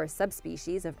species or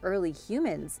subspecies of early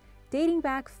humans, dating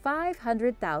back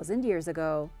 500,000 years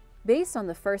ago. Based on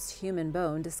the first human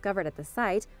bone discovered at the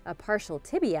site, a partial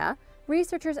tibia,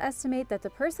 researchers estimate that the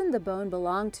person the bone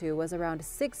belonged to was around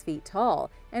 6 feet tall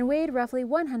and weighed roughly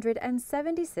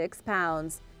 176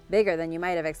 pounds. Bigger than you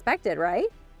might have expected, right?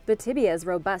 The tibia's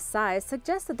robust size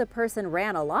suggests that the person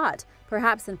ran a lot,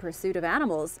 perhaps in pursuit of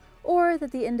animals, or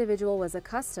that the individual was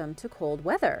accustomed to cold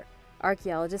weather.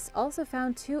 Archaeologists also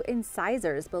found 2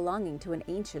 incisors belonging to an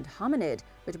ancient hominid,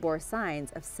 which bore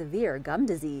signs of severe gum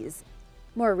disease.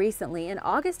 More recently, in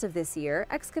August of this year,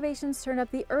 excavations turned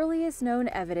up the earliest known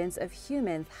evidence of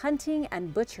humans hunting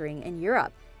and butchering in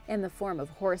Europe, in the form of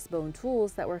horse bone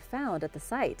tools that were found at the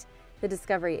site. The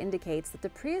discovery indicates that the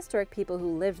prehistoric people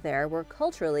who lived there were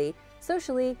culturally,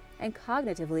 socially, and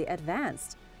cognitively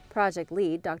advanced. Project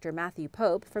lead Dr. Matthew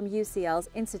Pope from UCL's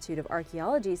Institute of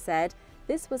Archaeology said,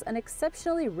 "This was an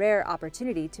exceptionally rare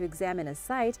opportunity to examine a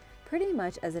site pretty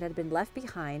much as it had been left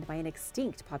behind by an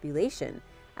extinct population,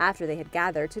 after they had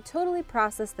gathered to totally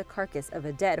process the carcass of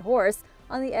a dead horse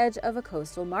on the edge of a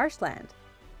coastal marshland.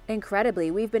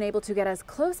 Incredibly, we've been able to get as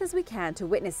close as we can to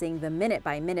witnessing the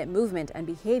minute-by-minute movement and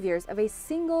behaviors of a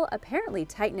single, apparently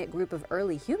tight-knit group of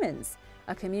early humans,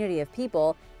 a community of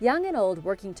people, young and old,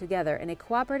 working together in a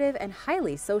cooperative and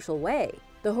highly social way.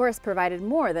 The horse provided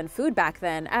more than food back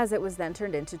then, as it was then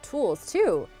turned into tools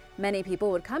too. Many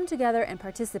people would come together and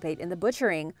participate in the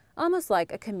butchering, almost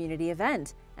like a community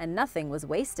event, and nothing was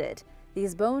wasted.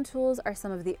 These bone tools are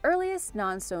some of the earliest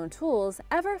non-stone tools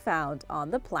ever found on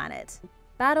the planet."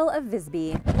 Battle of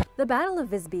Visby. The Battle of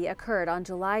Visby occurred on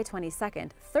July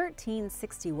 22,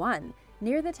 1361,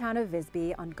 near the town of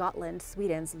Visby on Gotland,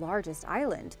 Sweden's largest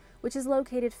island, which is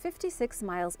located 56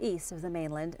 miles east of the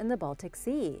mainland in the Baltic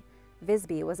Sea.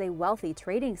 Visby was a wealthy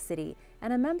trading city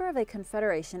and a member of a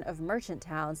confederation of merchant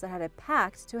towns that had a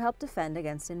pact to help defend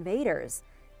against invaders.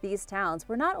 These towns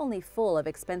were not only full of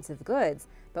expensive goods,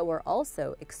 but were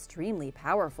also extremely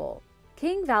powerful.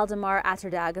 King Valdemar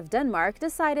Atterdag of Denmark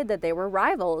decided that they were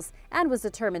rivals and was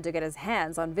determined to get his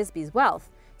hands on Visby's wealth,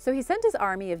 so he sent his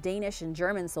army of Danish and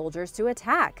German soldiers to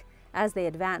attack. As they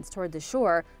advanced toward the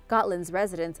shore, Gotland's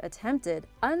residents attempted,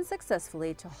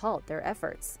 unsuccessfully, to halt their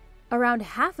efforts. Around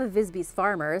half of Visby's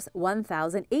farmers,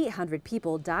 1,800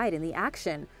 people, died in the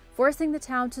action, forcing the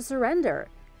town to surrender.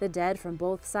 The dead from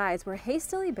both sides were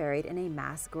hastily buried in a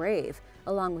mass grave,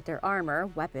 along with their armor,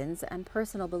 weapons, and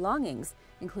personal belongings,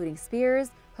 including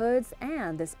spears, hoods,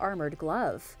 and this armored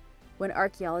glove. When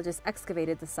archaeologists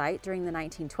excavated the site during the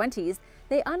 1920s,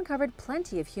 they uncovered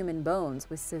plenty of human bones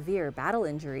with severe battle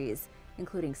injuries,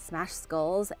 including smashed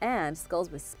skulls and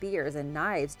skulls with spears and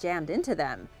knives jammed into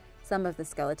them. Some of the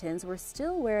skeletons were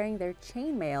still wearing their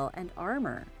chainmail and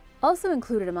armor. Also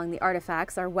included among the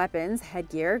artifacts are weapons,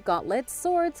 headgear, gauntlets,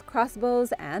 swords,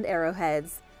 crossbows, and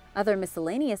arrowheads. Other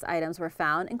miscellaneous items were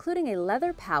found, including a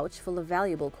leather pouch full of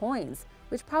valuable coins,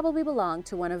 which probably belonged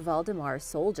to one of Valdemar's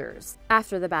soldiers.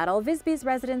 After the battle, Visby's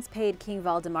residents paid King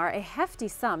Valdemar a hefty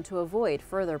sum to avoid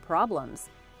further problems.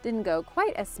 Didn't go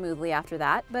quite as smoothly after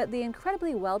that, but the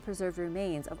incredibly well-preserved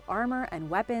remains of armor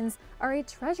and weapons are a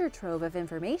treasure trove of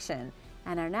information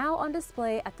and are now on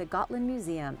display at the Gotland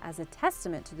Museum as a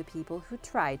testament to the people who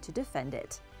tried to defend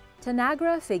it.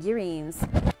 Tanagra figurines.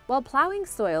 While plowing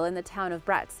soil in the town of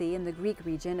Bratsi in the Greek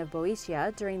region of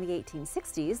Boeotia during the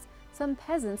 1860s, some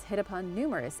peasants hit upon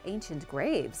numerous ancient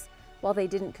graves. While they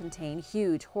didn't contain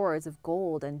huge hoards of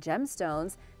gold and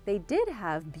gemstones, they did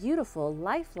have beautiful,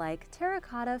 lifelike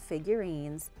terracotta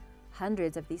figurines.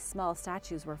 Hundreds of these small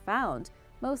statues were found,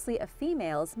 mostly of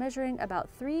females measuring about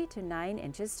 3 to 9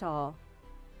 inches tall.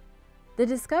 The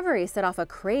discovery set off a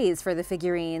craze for the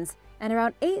figurines, and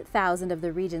around 8,000 of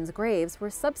the region's graves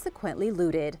were subsequently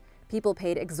looted. People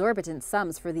paid exorbitant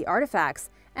sums for the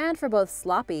artifacts, and for both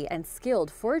sloppy and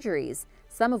skilled forgeries,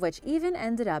 some of which even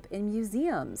ended up in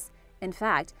museums. In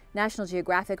fact, National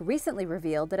Geographic recently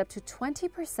revealed that up to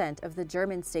 20% of the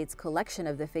German state's collection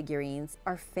of the figurines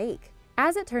are fake.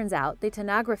 As it turns out, the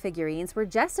Tanagra figurines were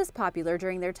just as popular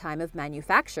during their time of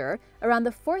manufacture, around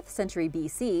the 4th century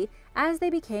BC, as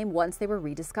they became once they were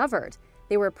rediscovered.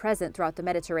 They were present throughout the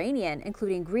Mediterranean,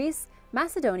 including Greece,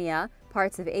 Macedonia,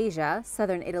 parts of Asia,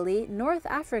 southern Italy, North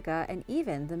Africa, and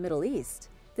even the Middle East.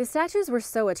 The statues were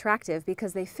so attractive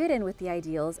because they fit in with the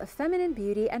ideals of feminine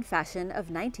beauty and fashion of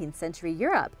 19th century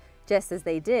Europe, just as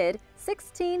they did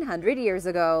 1,600 years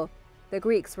ago. The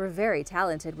Greeks were very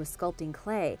talented with sculpting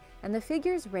clay, and the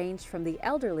figures ranged from the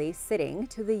elderly sitting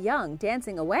to the young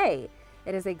dancing away.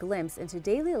 It is a glimpse into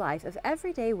daily life of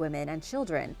everyday women and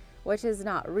children, which is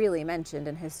not really mentioned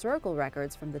in historical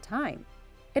records from the time.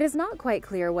 It is not quite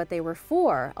clear what they were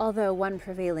for, although one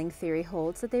prevailing theory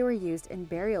holds that they were used in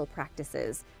burial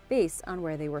practices, based on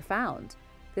where they were found.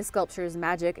 The sculpture's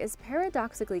magic is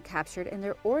paradoxically captured in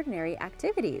their ordinary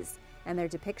activities, and their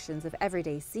depictions of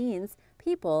everyday scenes,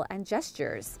 people, and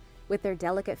gestures. With their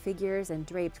delicate figures and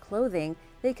draped clothing,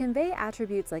 they convey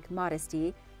attributes like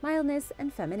modesty, mildness,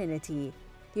 and femininity.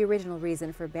 The original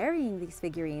reason for burying these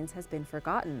figurines has been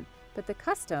forgotten, but the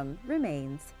custom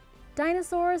remains.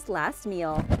 Dinosaurs' last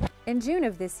meal. In June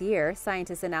of this year,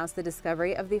 scientists announced the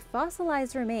discovery of the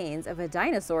fossilized remains of a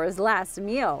dinosaur's last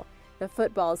meal. The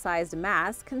football-sized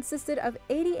mass consisted of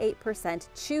 88%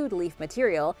 chewed leaf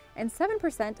material and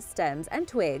 7% stems and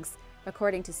twigs,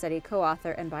 according to study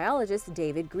co-author and biologist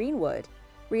David Greenwood.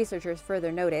 Researchers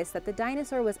further noticed that the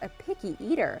dinosaur was a picky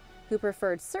eater who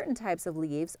preferred certain types of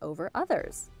leaves over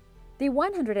others. The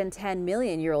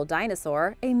 110-million-year-old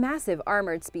dinosaur, a massive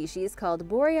armored species called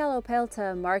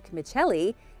Borealopelta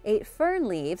markmicheli, ate fern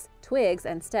leaves, twigs,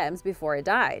 and stems before it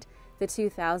died. The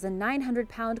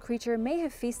 2,900-pound creature may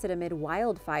have feasted amid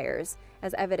wildfires,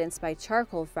 as evidenced by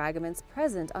charcoal fragments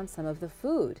present on some of the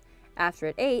food. After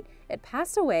it ate, it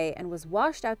passed away and was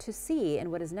washed out to sea in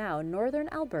what is now northern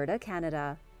Alberta,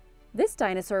 Canada. This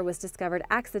dinosaur was discovered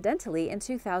accidentally in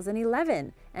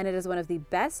 2011, and it is one of the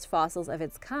best fossils of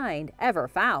its kind ever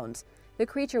found. The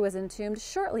creature was entombed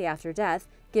shortly after death,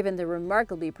 given the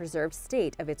remarkably preserved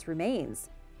state of its remains.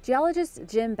 Geologist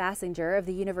Jim Basinger of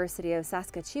the University of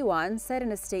Saskatchewan said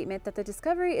in a statement that the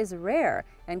discovery is rare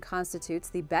and constitutes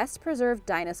the best preserved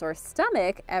dinosaur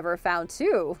stomach ever found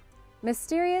too.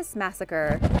 Mysterious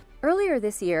massacre. Earlier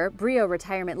this year, Brio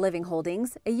Retirement Living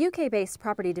Holdings, a UK-based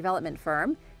property development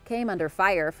firm, came under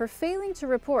fire for failing to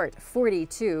report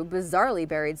 42 bizarrely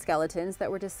buried skeletons that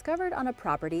were discovered on a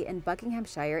property in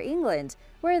Buckinghamshire, England,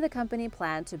 where the company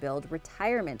planned to build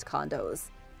retirement condos.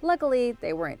 Luckily,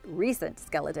 they weren't recent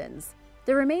skeletons.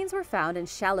 The remains were found in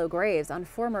shallow graves on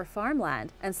former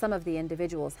farmland, and some of the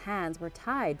individuals' hands were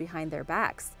tied behind their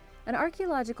backs. An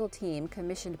archaeological team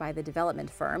commissioned by the development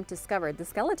firm discovered the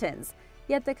skeletons,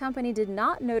 yet the company did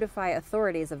not notify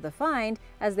authorities of the find,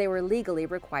 as they were legally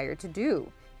required to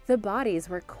do. The bodies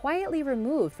were quietly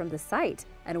removed from the site,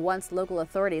 and once local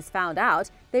authorities found out,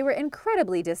 they were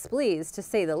incredibly displeased, to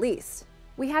say the least.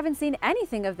 "We haven't seen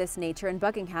anything of this nature in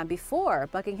Buckingham before,"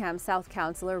 Buckingham South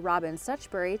Councillor Robin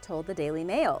Stutchbury told the Daily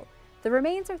Mail. The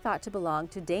remains are thought to belong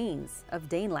to Danes of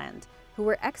Daneland, who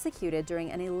were executed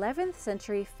during an 11th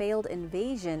century failed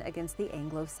invasion against the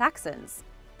Anglo-Saxons.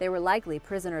 They were likely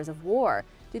prisoners of war,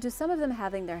 due to some of them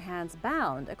having their hands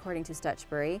bound, according to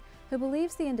Stutchbury, who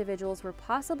believes the individuals were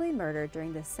possibly murdered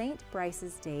during the St.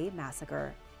 Brice's Day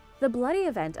massacre. The bloody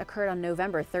event occurred on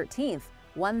November 13th,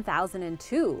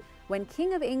 1002, when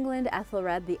King of England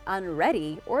Ethelred the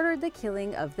Unready ordered the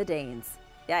killing of the Danes.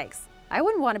 Yikes. I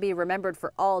wouldn't want to be remembered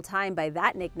for all time by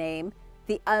that nickname,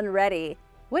 the Unready.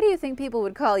 What do you think people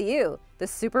would call you? The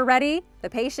super ready? The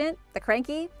patient? The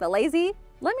cranky? The lazy?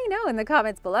 Let me know in the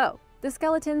comments below. The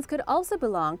skeletons could also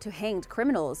belong to hanged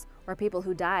criminals or people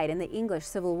who died in the English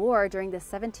Civil War during the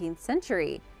 17th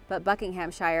century, but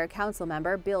Buckinghamshire Council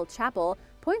member Bill Chappell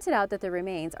pointed out that the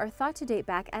remains are thought to date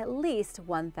back at least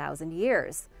 1,000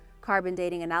 years. Carbon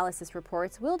dating analysis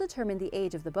reports will determine the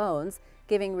age of the bones,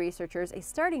 giving researchers a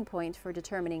starting point for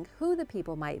determining who the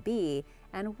people might be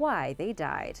and why they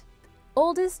died.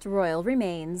 Oldest royal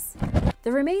remains.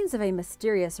 The remains of a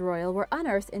mysterious royal were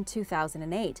unearthed in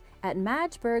 2008 at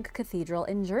Magdeburg Cathedral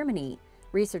in Germany.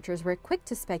 Researchers were quick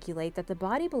to speculate that the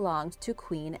body belonged to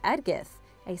Queen Edgith,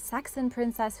 a Saxon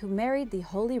princess who married the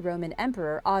Holy Roman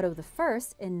Emperor Otto I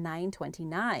in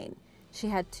 929. She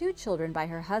had 2 children by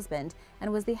her husband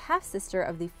and was the half-sister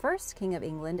of the first King of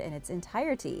England in its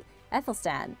entirety,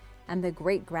 Aethelstan, and the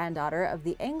great-granddaughter of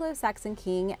the Anglo-Saxon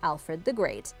king Alfred the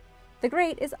Great. The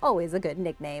Great is always a good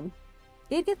nickname.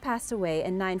 Edgith passed away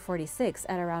in 946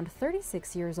 at around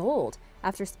 36 years old,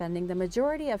 after spending the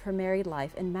majority of her married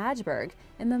life in Magdeburg,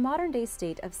 in the modern-day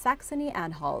state of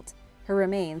Saxony-Anhalt. Her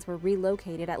remains were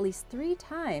relocated at least 3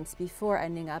 times before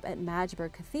ending up at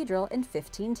Magdeburg Cathedral in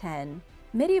 1510.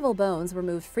 Medieval bones were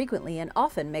moved frequently and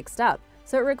often mixed up,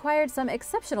 so it required some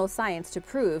exceptional science to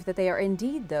prove that they are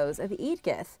indeed those of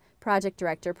Edgith, project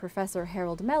director Professor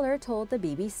Harold Meller told the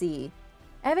BBC.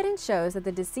 Evidence shows that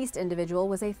the deceased individual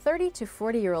was a 30 to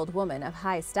 40-year-old woman of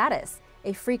high status,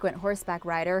 a frequent horseback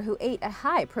rider who ate a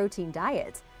high-protein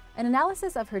diet. An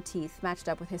analysis of her teeth matched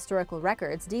up with historical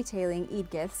records detailing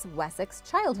Edgith's Wessex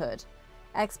childhood.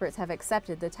 Experts have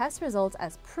accepted the test results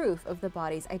as proof of the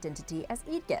body's identity as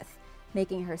Edgith,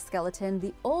 making her skeleton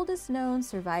the oldest known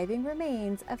surviving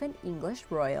remains of an English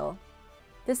royal.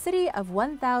 The city of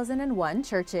 1001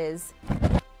 churches.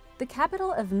 The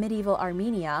capital of medieval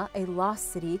Armenia, a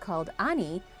lost city called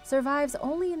Ani, survives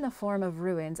only in the form of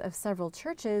ruins of several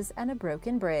churches and a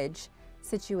broken bridge.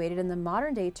 Situated in the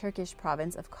modern-day Turkish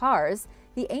province of Kars,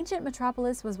 the ancient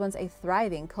metropolis was once a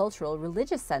thriving cultural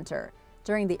religious center.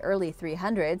 During the early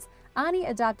 300s, Ani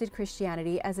adopted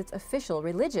Christianity as its official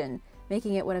religion,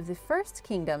 making it one of the first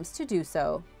kingdoms to do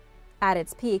so. At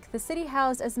its peak, the city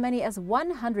housed as many as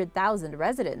 100,000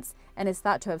 residents and is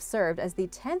thought to have served as the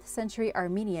 10th century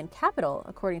Armenian capital,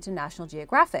 according to National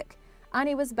Geographic.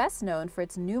 Ani was best known for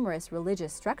its numerous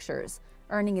religious structures,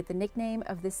 earning it the nickname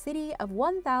of the City of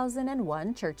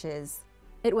 1001 Churches.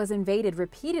 It was invaded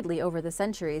repeatedly over the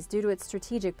centuries due to its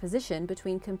strategic position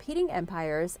between competing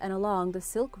empires and along the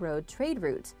Silk Road trade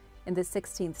route. In the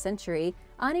 16th century,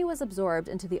 Ani was absorbed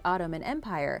into the Ottoman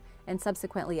Empire and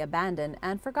subsequently abandoned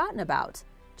and forgotten about.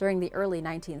 During the early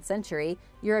 19th century,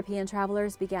 European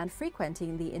travelers began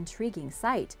frequenting the intriguing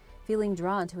site, feeling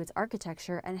drawn to its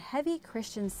architecture and heavy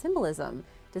Christian symbolism,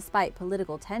 despite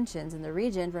political tensions in the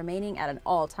region remaining at an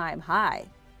all-time high.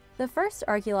 The first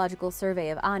archaeological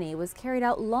survey of Ani was carried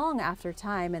out long after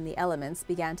time and the elements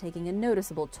began taking a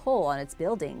noticeable toll on its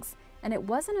buildings, and it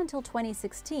wasn't until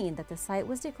 2016 that the site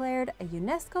was declared a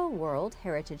UNESCO World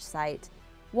Heritage Site.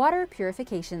 Water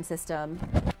purification system.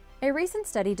 A recent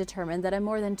study determined that a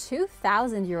more than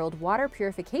 2,000-year-old water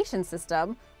purification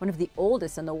system, one of the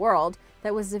oldest in the world,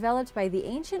 that was developed by the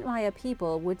ancient Maya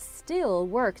people would still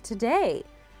work today.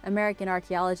 American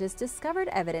archaeologists discovered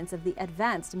evidence of the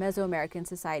advanced Mesoamerican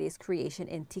society's creation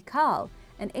in Tikal,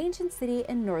 an ancient city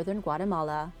in northern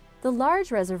Guatemala. The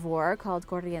large reservoir, called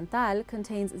Corriental,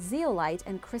 contains zeolite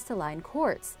and crystalline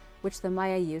quartz, which the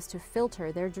Maya used to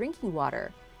filter their drinking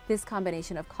water. This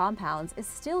combination of compounds is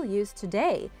still used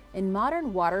today in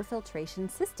modern water filtration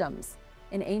systems.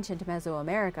 In ancient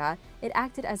Mesoamerica, it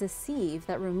acted as a sieve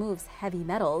that removes heavy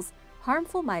metals,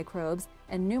 harmful microbes,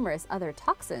 and numerous other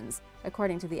toxins,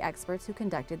 according to the experts who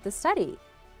conducted the study.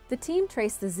 The team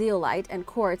traced the zeolite and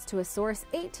quartz to a source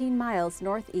 18 miles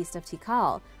northeast of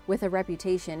Tikal, with a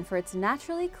reputation for its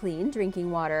naturally clean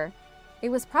drinking water. It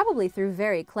was probably through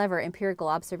very clever empirical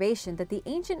observation that the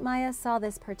ancient Maya saw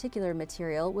this particular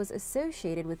material was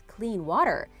associated with clean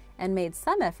water and made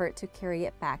some effort to carry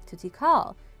it back to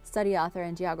Tikal, study author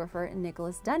and geographer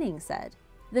Nicholas Dunning said.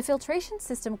 The filtration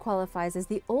system qualifies as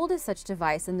the oldest such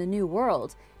device in the New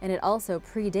World, and it also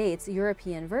predates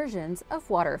European versions of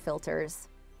water filters.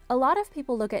 A lot of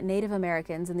people look at Native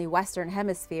Americans in the Western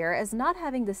Hemisphere as not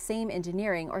having the same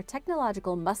engineering or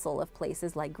technological muscle of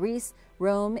places like Greece,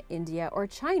 Rome, India, or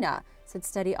China, said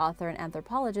study author and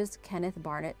anthropologist Kenneth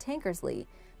Barnett Tankersley.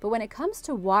 But when it comes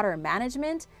to water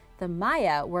management, the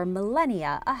Maya were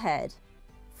millennia ahead.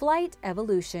 Flight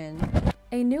evolution.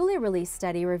 A newly released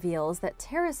study reveals that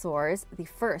pterosaurs, the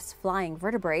first flying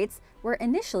vertebrates, were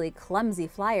initially clumsy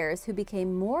flyers who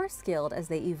became more skilled as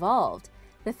they evolved.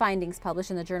 The findings published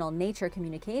in the journal Nature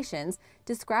Communications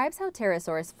describes how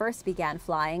pterosaurs first began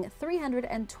flying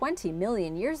 320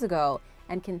 million years ago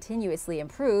and continuously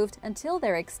improved until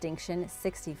their extinction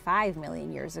 65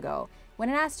 million years ago, when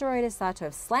an asteroid is thought to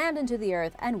have slammed into the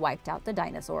Earth and wiped out the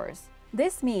dinosaurs.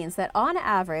 This means that on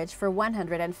average for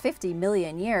 150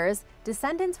 million years,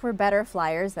 descendants were better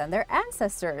flyers than their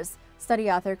ancestors,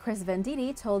 study author Chris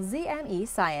Venditti told ZME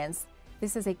Science.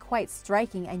 This is a quite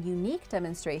striking and unique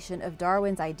demonstration of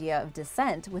Darwin's idea of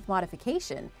descent with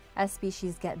modification, as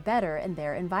species get better in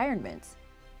their environment.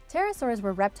 Pterosaurs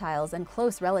were reptiles and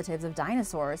close relatives of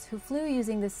dinosaurs who flew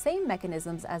using the same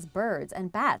mechanisms as birds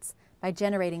and bats by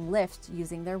generating lift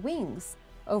using their wings.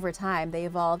 Over time, they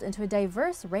evolved into a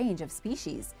diverse range of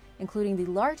species, including the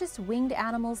largest winged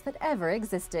animals that ever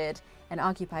existed, and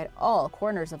occupied all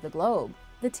corners of the globe.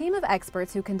 The team of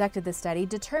experts who conducted the study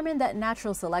determined that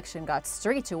natural selection got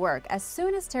straight to work as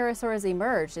soon as pterosaurs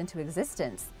emerged into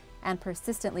existence, and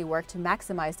persistently worked to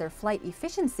maximize their flight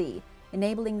efficiency,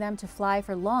 enabling them to fly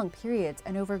for long periods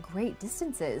and over great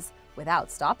distances without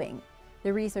stopping.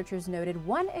 The researchers noted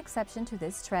one exception to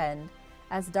this trend,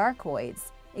 as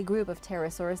darkoids, a group of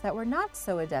pterosaurs that were not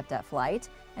so adept at flight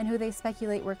and who they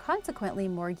speculate were consequently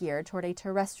more geared toward a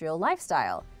terrestrial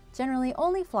lifestyle, generally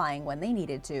only flying when they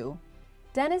needed to.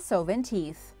 Denisovan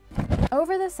teeth.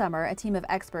 Over the summer, a team of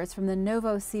experts from the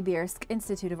Novosibirsk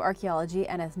Institute of Archaeology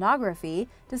and Ethnography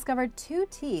discovered 2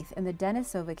 teeth in the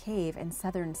Denisova cave in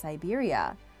southern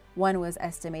Siberia. One was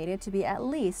estimated to be at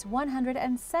least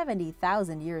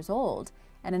 170,000 years old,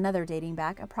 and another dating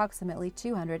back approximately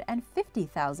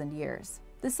 250,000 years.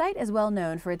 The site is well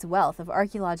known for its wealth of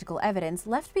archaeological evidence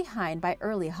left behind by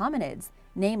early hominids,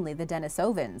 namely the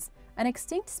Denisovans, an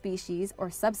extinct species or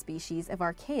subspecies of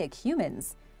archaic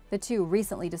humans. The 2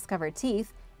 recently discovered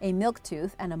teeth, a milk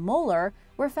tooth and a molar,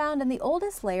 were found in the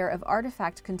oldest layer of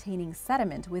artifact-containing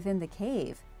sediment within the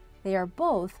cave. They are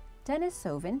both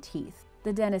Denisovan teeth.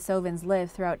 The Denisovans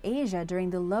lived throughout Asia during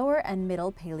the Lower and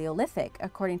Middle Paleolithic,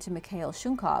 according to Mikhail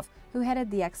Shunkov, who headed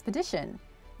the expedition.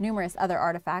 Numerous other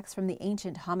artifacts from the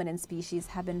ancient hominin species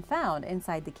have been found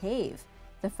inside the cave.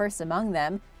 The first among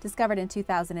them, discovered in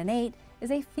 2008,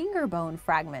 is a finger bone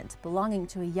fragment belonging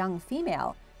to a young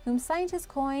female, whom scientists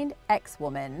coined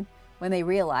X-Woman. When they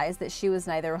realized that she was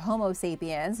neither Homo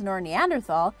sapiens nor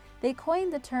Neanderthal, they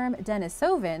coined the term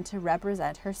Denisovan to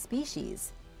represent her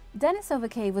species. Denisova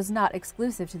Cave was not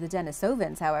exclusive to the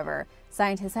Denisovans, however.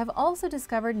 Scientists have also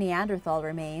discovered Neanderthal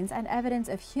remains and evidence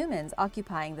of humans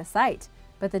occupying the site,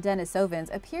 but the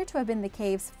Denisovans appear to have been the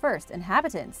cave's first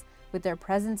inhabitants, with their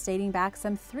presence dating back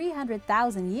some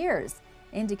 300,000 years,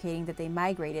 indicating that they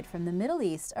migrated from the Middle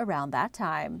East around that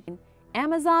time.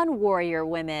 Amazon warrior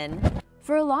women.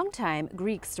 For a long time,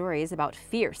 Greek stories about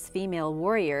fierce female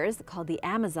warriors, called the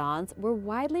Amazons, were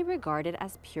widely regarded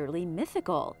as purely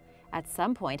mythical. At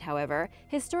some point, however,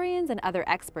 historians and other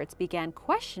experts began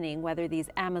questioning whether these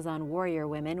Amazon warrior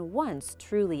women once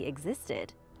truly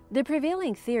existed. The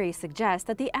prevailing theory suggests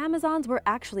that the Amazons were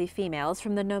actually females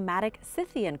from the nomadic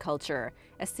Scythian culture,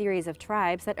 a series of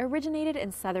tribes that originated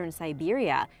in southern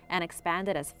Siberia and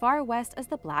expanded as far west as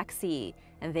the Black Sea,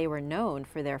 and they were known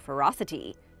for their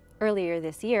ferocity. Earlier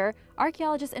this year,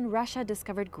 archaeologists in Russia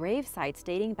discovered grave sites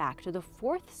dating back to the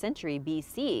 4th century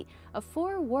BC of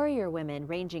 4 warrior women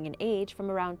ranging in age from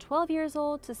around 12 years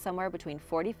old to somewhere between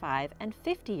 45 and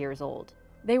 50 years old.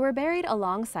 They were buried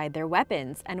alongside their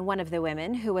weapons, and one of the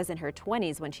women, who was in her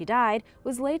 20s when she died,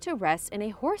 was laid to rest in a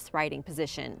horse-riding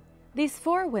position. These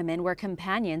 4 women were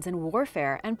companions in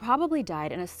warfare and probably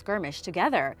died in a skirmish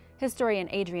together, historian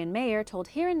Adrian Mayer told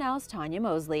Here and Now's Tanya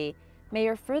Mosley.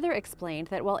 Mayer further explained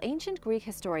that while ancient Greek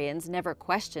historians never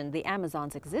questioned the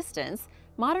Amazons' existence,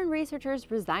 modern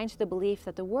researchers resigned to the belief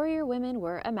that the warrior women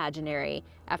were imaginary,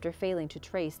 after failing to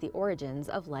trace the origins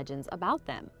of legends about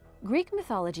them. Greek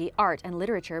mythology, art, and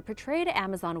literature portrayed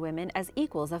Amazon women as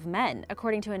equals of men,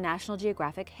 according to a National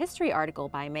Geographic history article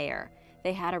by Mayer.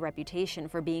 They had a reputation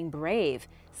for being brave,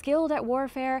 skilled at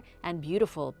warfare, and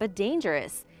beautiful but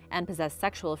dangerous, and possessed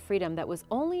sexual freedom that was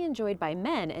only enjoyed by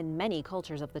men in many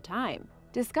cultures of the time.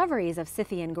 Discoveries of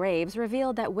Scythian graves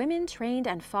revealed that women trained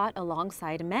and fought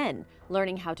alongside men,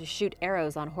 learning how to shoot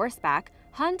arrows on horseback,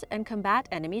 hunt, and combat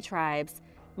enemy tribes.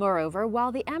 Moreover,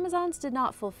 while the Amazons did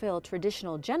not fulfill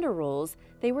traditional gender roles,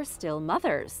 they were still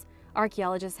mothers.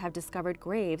 Archaeologists have discovered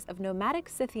graves of nomadic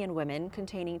Scythian women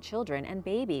containing children and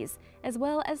babies, as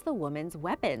well as the woman's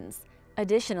weapons.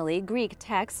 Additionally, Greek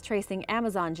texts tracing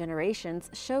Amazon generations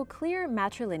show clear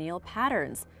matrilineal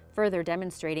patterns, further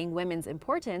demonstrating women's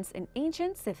importance in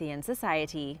ancient Scythian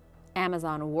society.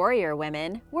 Amazon warrior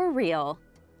women were real.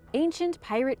 Ancient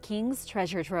pirate king's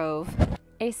treasure trove.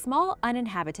 A small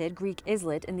uninhabited Greek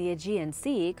islet in the Aegean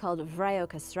Sea called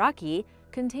Vryokastraki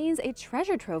contains a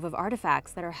treasure trove of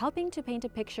artifacts that are helping to paint a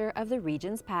picture of the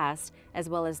region's past, as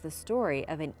well as the story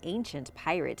of an ancient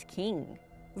pirate king.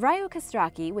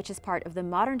 Vryokastraki, which is part of the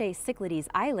modern-day Cyclades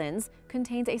Islands,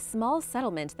 contains a small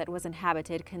settlement that was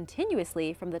inhabited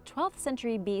continuously from the 12th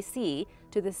century BC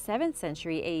to the 7th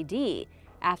century AD.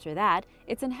 After that,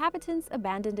 its inhabitants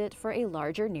abandoned it for a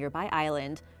larger nearby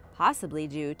island, possibly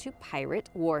due to pirate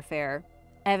warfare.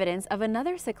 Evidence of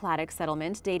another Cycladic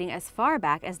settlement dating as far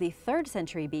back as the 3rd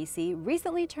century BC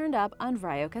recently turned up on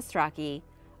Vryo Kastraki.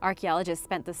 Archaeologists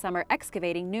spent the summer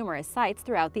excavating numerous sites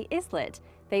throughout the islet.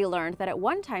 They learned that at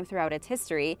one time throughout its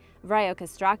history, Vryo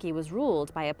Kastraki was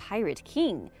ruled by a pirate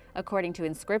king, according to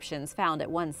inscriptions found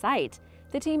at one site.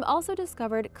 The team also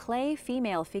discovered clay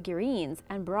female figurines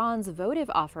and bronze votive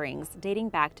offerings dating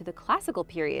back to the classical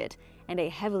period, and a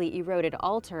heavily eroded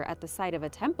altar at the site of a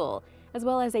temple, as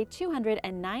well as a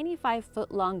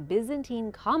 295-foot-long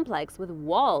Byzantine complex with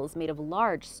walls made of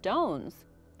large stones.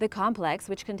 The complex,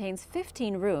 which contains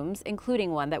 15 rooms,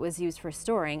 including one that was used for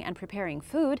storing and preparing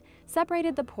food,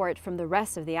 separated the port from the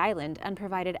rest of the island and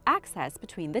provided access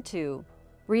between the two.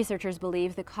 Researchers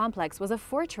believe the complex was a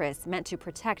fortress meant to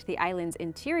protect the island's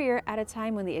interior at a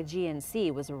time when the Aegean Sea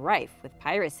was rife with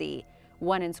piracy.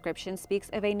 One inscription speaks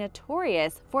of a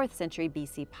notorious 4th century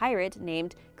BC pirate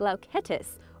named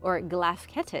Glaucetus, or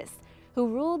Glafketus, who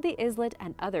ruled the islet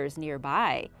and others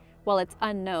nearby. While it's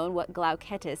unknown what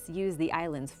Glaucetus used the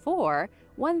islands for,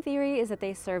 one theory is that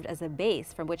they served as a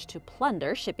base from which to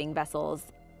plunder shipping vessels.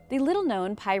 The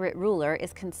little-known pirate ruler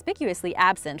is conspicuously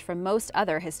absent from most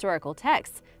other historical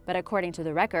texts, but according to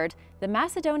the record, the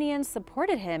Macedonians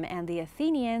supported him and the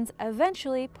Athenians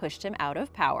eventually pushed him out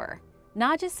of power.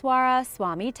 Nageswara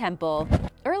Swami Temple.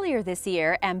 Earlier this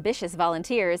year, ambitious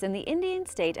volunteers in the Indian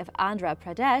state of Andhra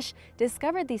Pradesh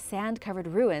discovered the sand-covered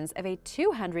ruins of a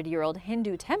 200-year-old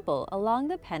Hindu temple along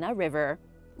the Penna River.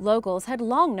 Locals had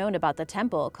long known about the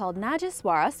temple, called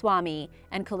Nageswara Swami,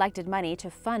 and collected money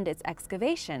to fund its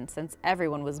excavation since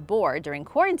everyone was bored during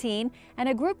quarantine, and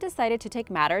a group decided to take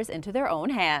matters into their own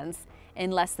hands. In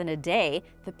less than a day,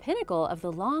 the pinnacle of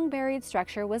the long-buried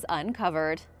structure was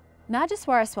uncovered.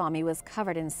 Nageswara Swami was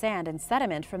covered in sand and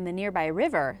sediment from the nearby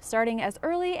river starting as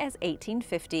early as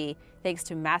 1850, thanks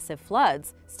to massive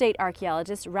floods, state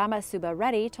archaeologist Rama Subba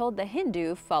Reddy told The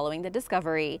Hindu following the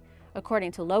discovery.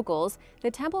 According to locals,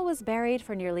 the temple was buried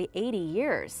for nearly 80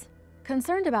 years.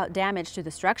 Concerned about damage to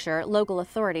the structure, local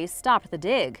authorities stopped the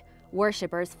dig.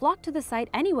 Worshippers flocked to the site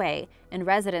anyway, and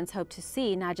residents hope to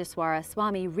see Nageswara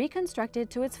Swami reconstructed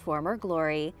to its former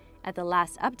glory. At the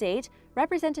last update,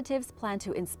 representatives plan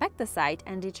to inspect the site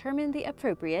and determine the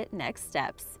appropriate next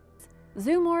steps.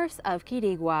 Zoomorphs of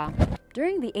Quirigua.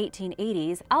 During the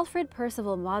 1880s, Alfred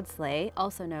Percival Maudslay,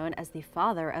 also known as the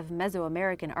father of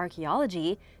Mesoamerican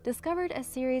archaeology, discovered a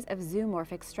series of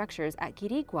zoomorphic structures at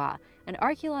Quirigua, an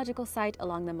archaeological site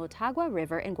along the Motagua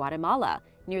River in Guatemala,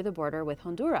 near the border with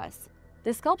Honduras.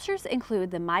 The sculptures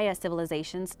include the Maya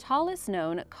civilization's tallest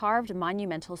known carved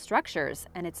monumental structures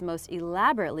and its most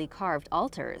elaborately carved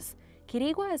altars.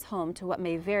 Quirigua is home to what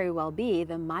may very well be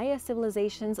the Maya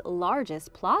civilization's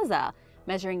largest plaza,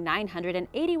 measuring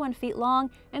 981 feet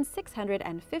long and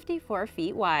 654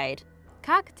 feet wide.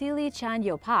 Kaktili Chan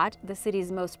Yopat, the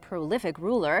city's most prolific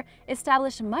ruler,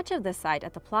 established much of the site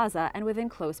at the plaza and within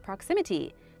close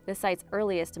proximity. The site's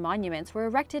earliest monuments were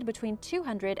erected between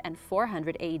 200 and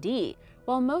 400 AD,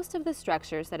 while most of the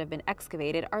structures that have been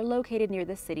excavated are located near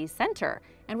the city's center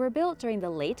and were built during the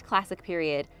late Classic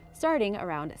period, starting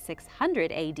around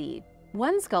 600 AD.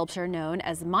 One sculpture known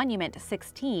as Monument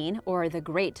 16, or the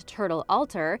Great Turtle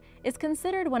Altar, is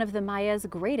considered one of the Maya's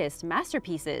greatest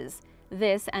masterpieces.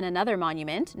 This and another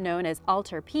monument, known as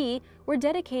Altar P, were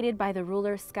dedicated by the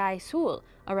ruler Sky Sul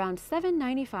around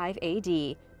 795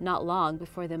 AD, not long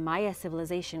before the Maya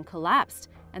civilization collapsed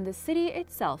and the city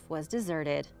itself was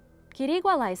deserted.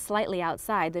 Quirigua lies slightly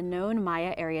outside the known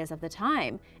Maya areas of the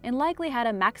time and likely had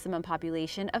a maximum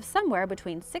population of somewhere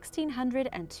between 1,600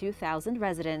 and 2,000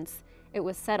 residents. It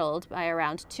was settled by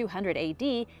around 200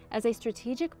 AD as a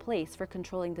strategic place for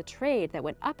controlling the trade that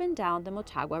went up and down the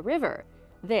Motagua River.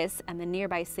 This and the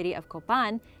nearby city of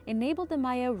Copan enabled the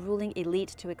Maya ruling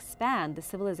elite to expand the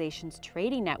civilization's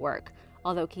trading network,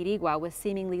 although Quirigua was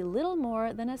seemingly little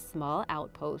more than a small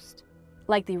outpost.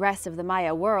 Like the rest of the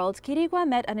Maya world, Quirigua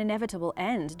met an inevitable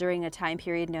end during a time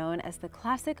period known as the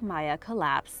Classic Maya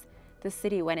Collapse. The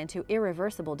city went into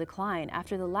irreversible decline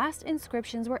after the last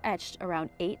inscriptions were etched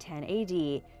around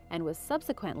 810 AD and was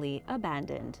subsequently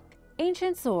abandoned.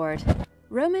 Ancient sword.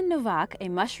 Roman Novak, a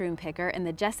mushroom picker in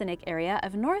the Jesenik area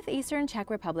of northeastern Czech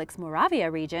Republic's Moravia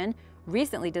region,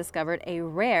 recently discovered a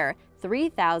rare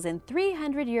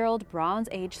 3,300-year-old Bronze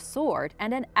Age sword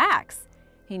and an axe.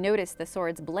 He noticed the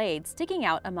sword's blade sticking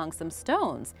out among some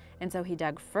stones, and so he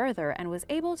dug further and was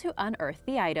able to unearth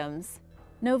the items.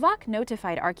 Novak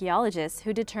notified archaeologists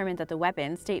who determined that the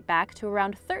weapons date back to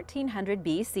around 1300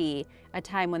 BC, a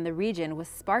time when the region was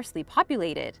sparsely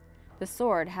populated. The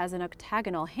sword has an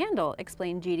octagonal handle,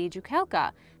 explained Gidi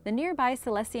Jukelka, the nearby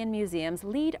Silesian Museum's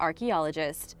lead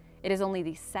archaeologist. It is only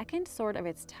the second sword of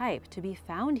its type to be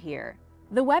found here.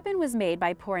 The weapon was made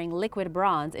by pouring liquid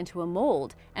bronze into a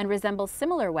mold and resembles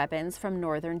similar weapons from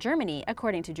northern Germany,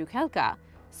 according to Juchelka.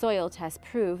 Soil tests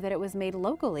prove that it was made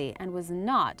locally and was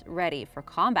not ready for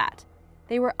combat.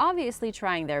 They were obviously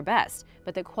trying their best,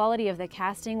 but the quality of the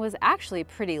casting was actually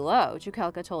pretty low,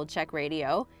 Juchelka told Czech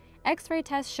Radio. X-ray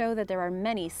tests show that there are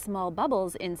many small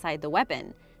bubbles inside the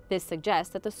weapon. This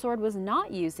suggests that the sword was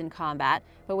not used in combat,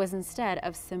 but was instead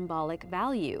of symbolic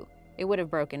value. It would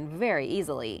have broken very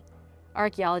easily.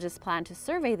 Archaeologists plan to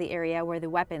survey the area where the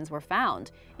weapons were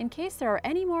found, in case there are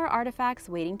any more artifacts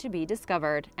waiting to be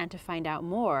discovered, and to find out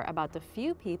more about the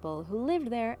few people who lived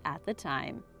there at the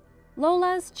time.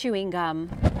 Lola's chewing gum.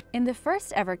 In the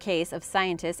first ever case of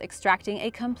scientists extracting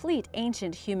a complete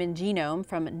ancient human genome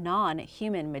from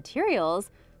non-human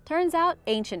materials, turns out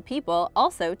ancient people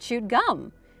also chewed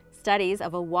gum. Studies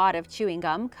of a wad of chewing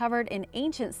gum covered in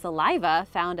ancient saliva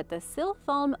found at the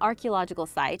Silfholm archaeological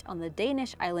site on the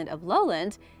Danish island of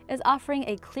Lolland is offering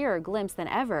a clearer glimpse than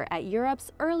ever at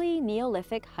Europe's early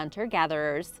Neolithic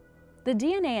hunter-gatherers. The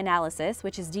DNA analysis,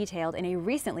 which is detailed in a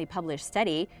recently published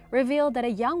study, revealed that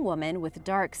a young woman with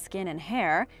dark skin and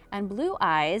hair and blue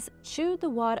eyes chewed the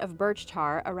wad of birch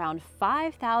tar around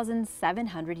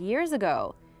 5,700 years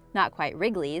ago. Not quite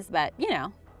Wrigley's, but you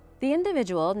know. The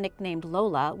individual, nicknamed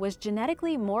Lola, was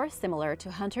genetically more similar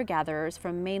to hunter-gatherers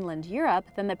from mainland Europe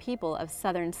than the people of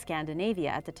southern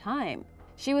Scandinavia at the time.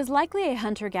 She was likely a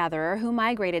hunter-gatherer who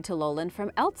migrated to Lowland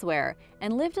from elsewhere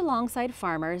and lived alongside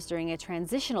farmers during a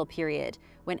transitional period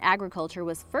when agriculture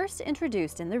was first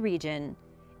introduced in the region.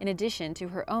 In addition to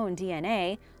her own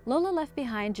DNA, Lola left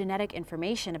behind genetic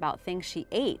information about things she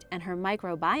ate and her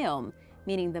microbiome,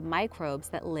 meaning the microbes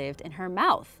that lived in her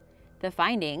mouth. The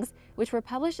findings, which were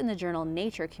published in the journal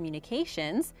Nature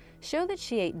Communications, show that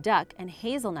she ate duck and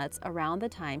hazelnuts around the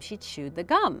time she chewed the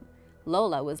gum.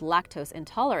 Lola was lactose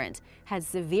intolerant, had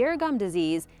severe gum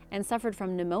disease, and suffered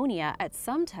from pneumonia at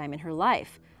some time in her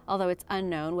life, although it's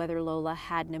unknown whether Lola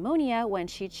had pneumonia when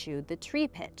she chewed the tree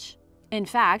pitch. In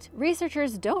fact,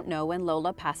 researchers don't know when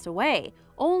Lola passed away,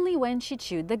 only when she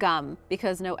chewed the gum,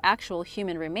 because no actual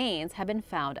human remains have been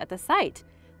found at the site.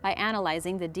 By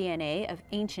analyzing the DNA of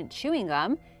ancient chewing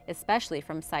gum, especially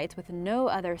from sites with no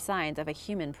other signs of a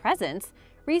human presence,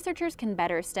 researchers can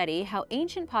better study how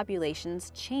ancient populations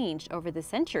changed over the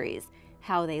centuries,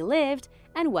 how they lived,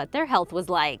 and what their health was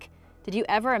like. Did you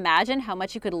ever imagine how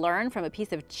much you could learn from a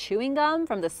piece of chewing gum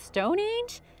from the Stone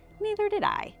Age? Neither did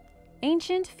I.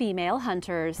 Ancient female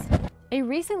hunters. A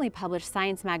recently published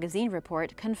Science magazine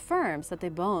report confirms that the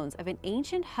bones of an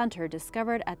ancient hunter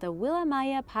discovered at the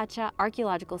Willamaya Pacha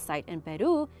archaeological site in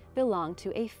Peru belong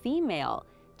to a female,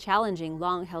 challenging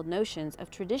long-held notions of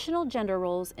traditional gender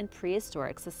roles in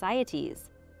prehistoric societies.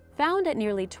 Found at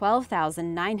nearly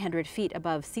 12,900 feet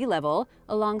above sea level,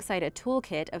 alongside a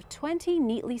toolkit of 20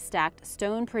 neatly stacked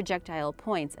stone projectile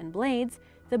points and blades,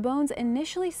 the bones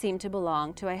initially seemed to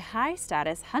belong to a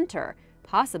high-status hunter,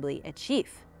 possibly a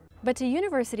chief. But to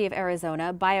University of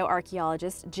Arizona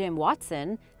bioarchaeologist Jim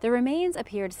Watson, the remains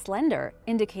appeared slender,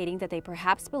 indicating that they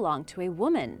perhaps belonged to a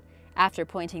woman. After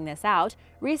pointing this out,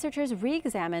 researchers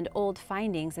re-examined old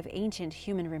findings of ancient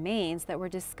human remains that were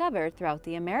discovered throughout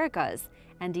the Americas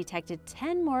and detected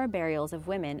 10 more burials of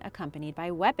women accompanied by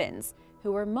weapons,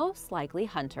 who were most likely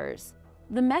hunters.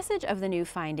 The message of the new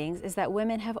findings is that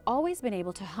women have always been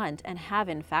able to hunt and have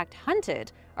in fact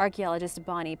hunted, archaeologist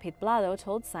Bonnie Pitblado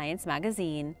told Science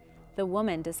magazine. The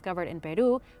woman discovered in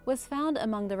Peru was found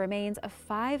among the remains of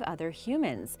 5 other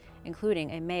humans,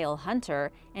 including a male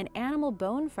hunter and animal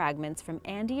bone fragments from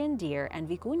Andean deer and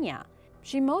vicuña.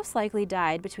 She most likely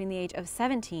died between the age of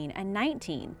 17 and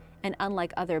 19, and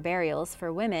unlike other burials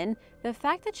for women, the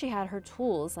fact that she had her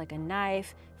tools like a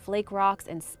knife, flake rocks,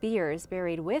 and spears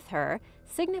buried with her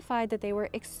signified that they were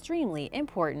extremely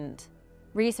important.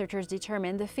 Researchers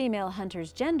determined the female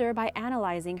hunter's gender by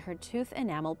analyzing her tooth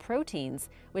enamel proteins,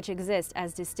 which exist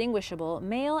as distinguishable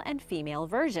male and female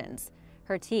versions.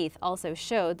 Her teeth also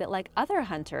showed that, like other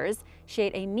hunters, she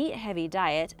ate a meat-heavy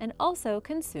diet and also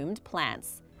consumed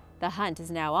plants. The hunt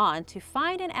is now on to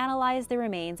find and analyze the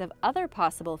remains of other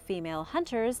possible female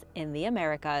hunters in the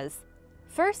Americas.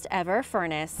 First ever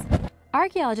furnace.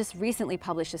 Archaeologists recently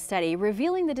published a study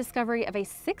revealing the discovery of a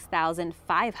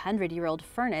 6,500-year-old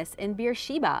furnace in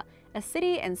Beersheba, a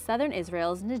city in southern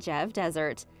Israel's Negev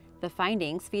desert. The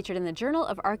findings, featured in the Journal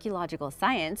of Archaeological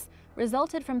Science,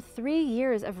 resulted from 3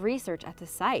 years of research at the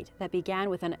site that began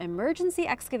with an emergency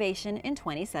excavation in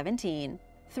 2017.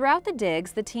 Throughout the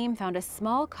digs, the team found a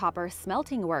small copper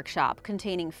smelting workshop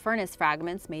containing furnace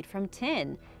fragments made from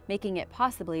tin, making it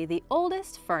possibly the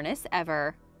oldest furnace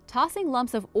ever. Tossing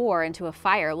lumps of ore into a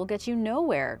fire will get you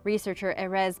nowhere, researcher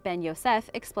Erez Ben Yosef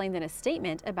explained in a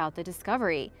statement about the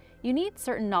discovery. You need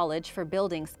certain knowledge for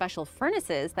building special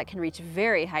furnaces that can reach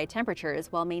very high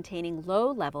temperatures while maintaining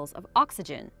low levels of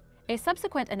oxygen. A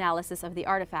subsequent analysis of the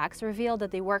artifacts revealed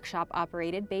that the workshop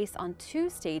operated based on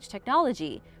two-stage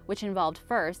technology, which involved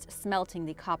first smelting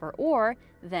the copper ore,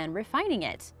 then refining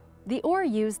it. The ore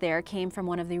used there came from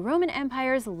one of the Roman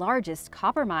Empire's largest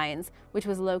copper mines, which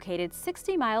was located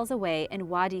 60 miles away in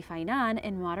Wadi Fainan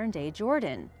in modern-day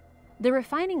Jordan. The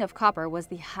refining of copper was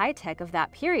the high-tech of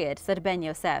that period, said Ben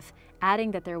Yosef,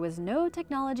 adding that there was no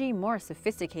technology more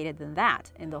sophisticated than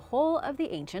that in the whole of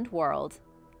the ancient world.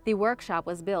 The workshop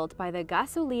was built by the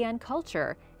Gasulian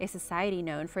culture, a society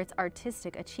known for its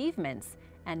artistic achievements,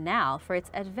 and now for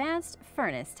its advanced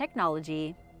furnace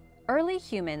technology. Early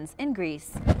humans in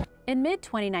Greece. In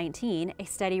mid-2019, a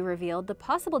study revealed the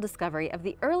possible discovery of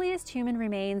the earliest human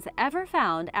remains ever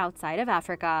found outside of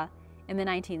Africa. In the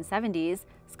 1970s,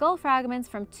 skull fragments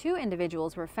from two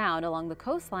individuals were found along the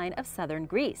coastline of southern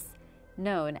Greece.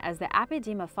 Known as the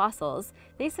Apidima fossils,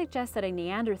 they suggest that a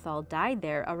Neanderthal died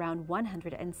there around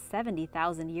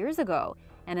 170,000 years ago,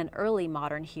 and an early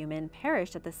modern human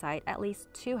perished at the site at least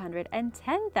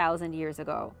 210,000 years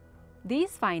ago.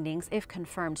 These findings, if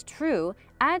confirmed true,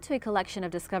 add to a collection of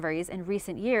discoveries in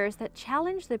recent years that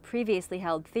challenge the previously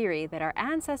held theory that our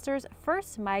ancestors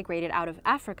first migrated out of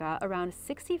Africa around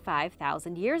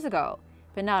 65,000 years ago.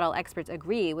 But not all experts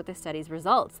agree with the study's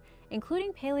results,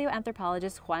 including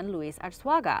paleoanthropologist Juan Luis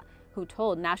Arzuaga, who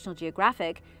told National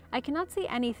Geographic, "I cannot see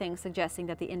anything suggesting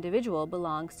that the individual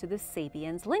belongs to the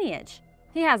sapiens lineage."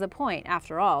 He has a point,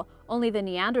 after all, only the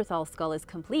Neanderthal skull is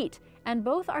complete, and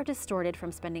both are distorted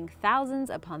from spending thousands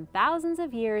upon thousands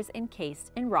of years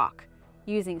encased in rock.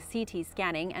 Using CT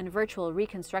scanning and virtual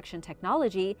reconstruction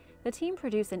technology, the team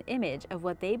produced an image of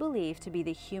what they believe to be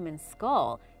the human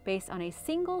skull based on a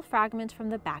single fragment from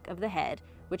the back of the head,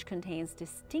 which contains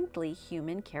distinctly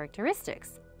human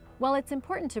characteristics. While it's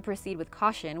important to proceed with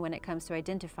caution when it comes to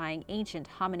identifying ancient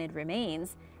hominid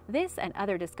remains, this and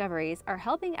other discoveries are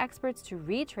helping experts to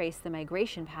retrace the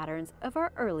migration patterns of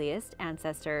our earliest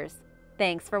ancestors.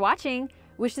 Thanks for watching!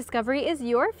 Which discovery is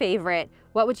your favorite?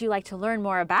 What would you like to learn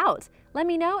more about? Let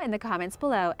me know in the comments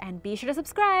below, and be sure to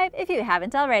subscribe if you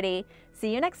haven't already.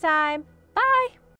 See you next time! Bye!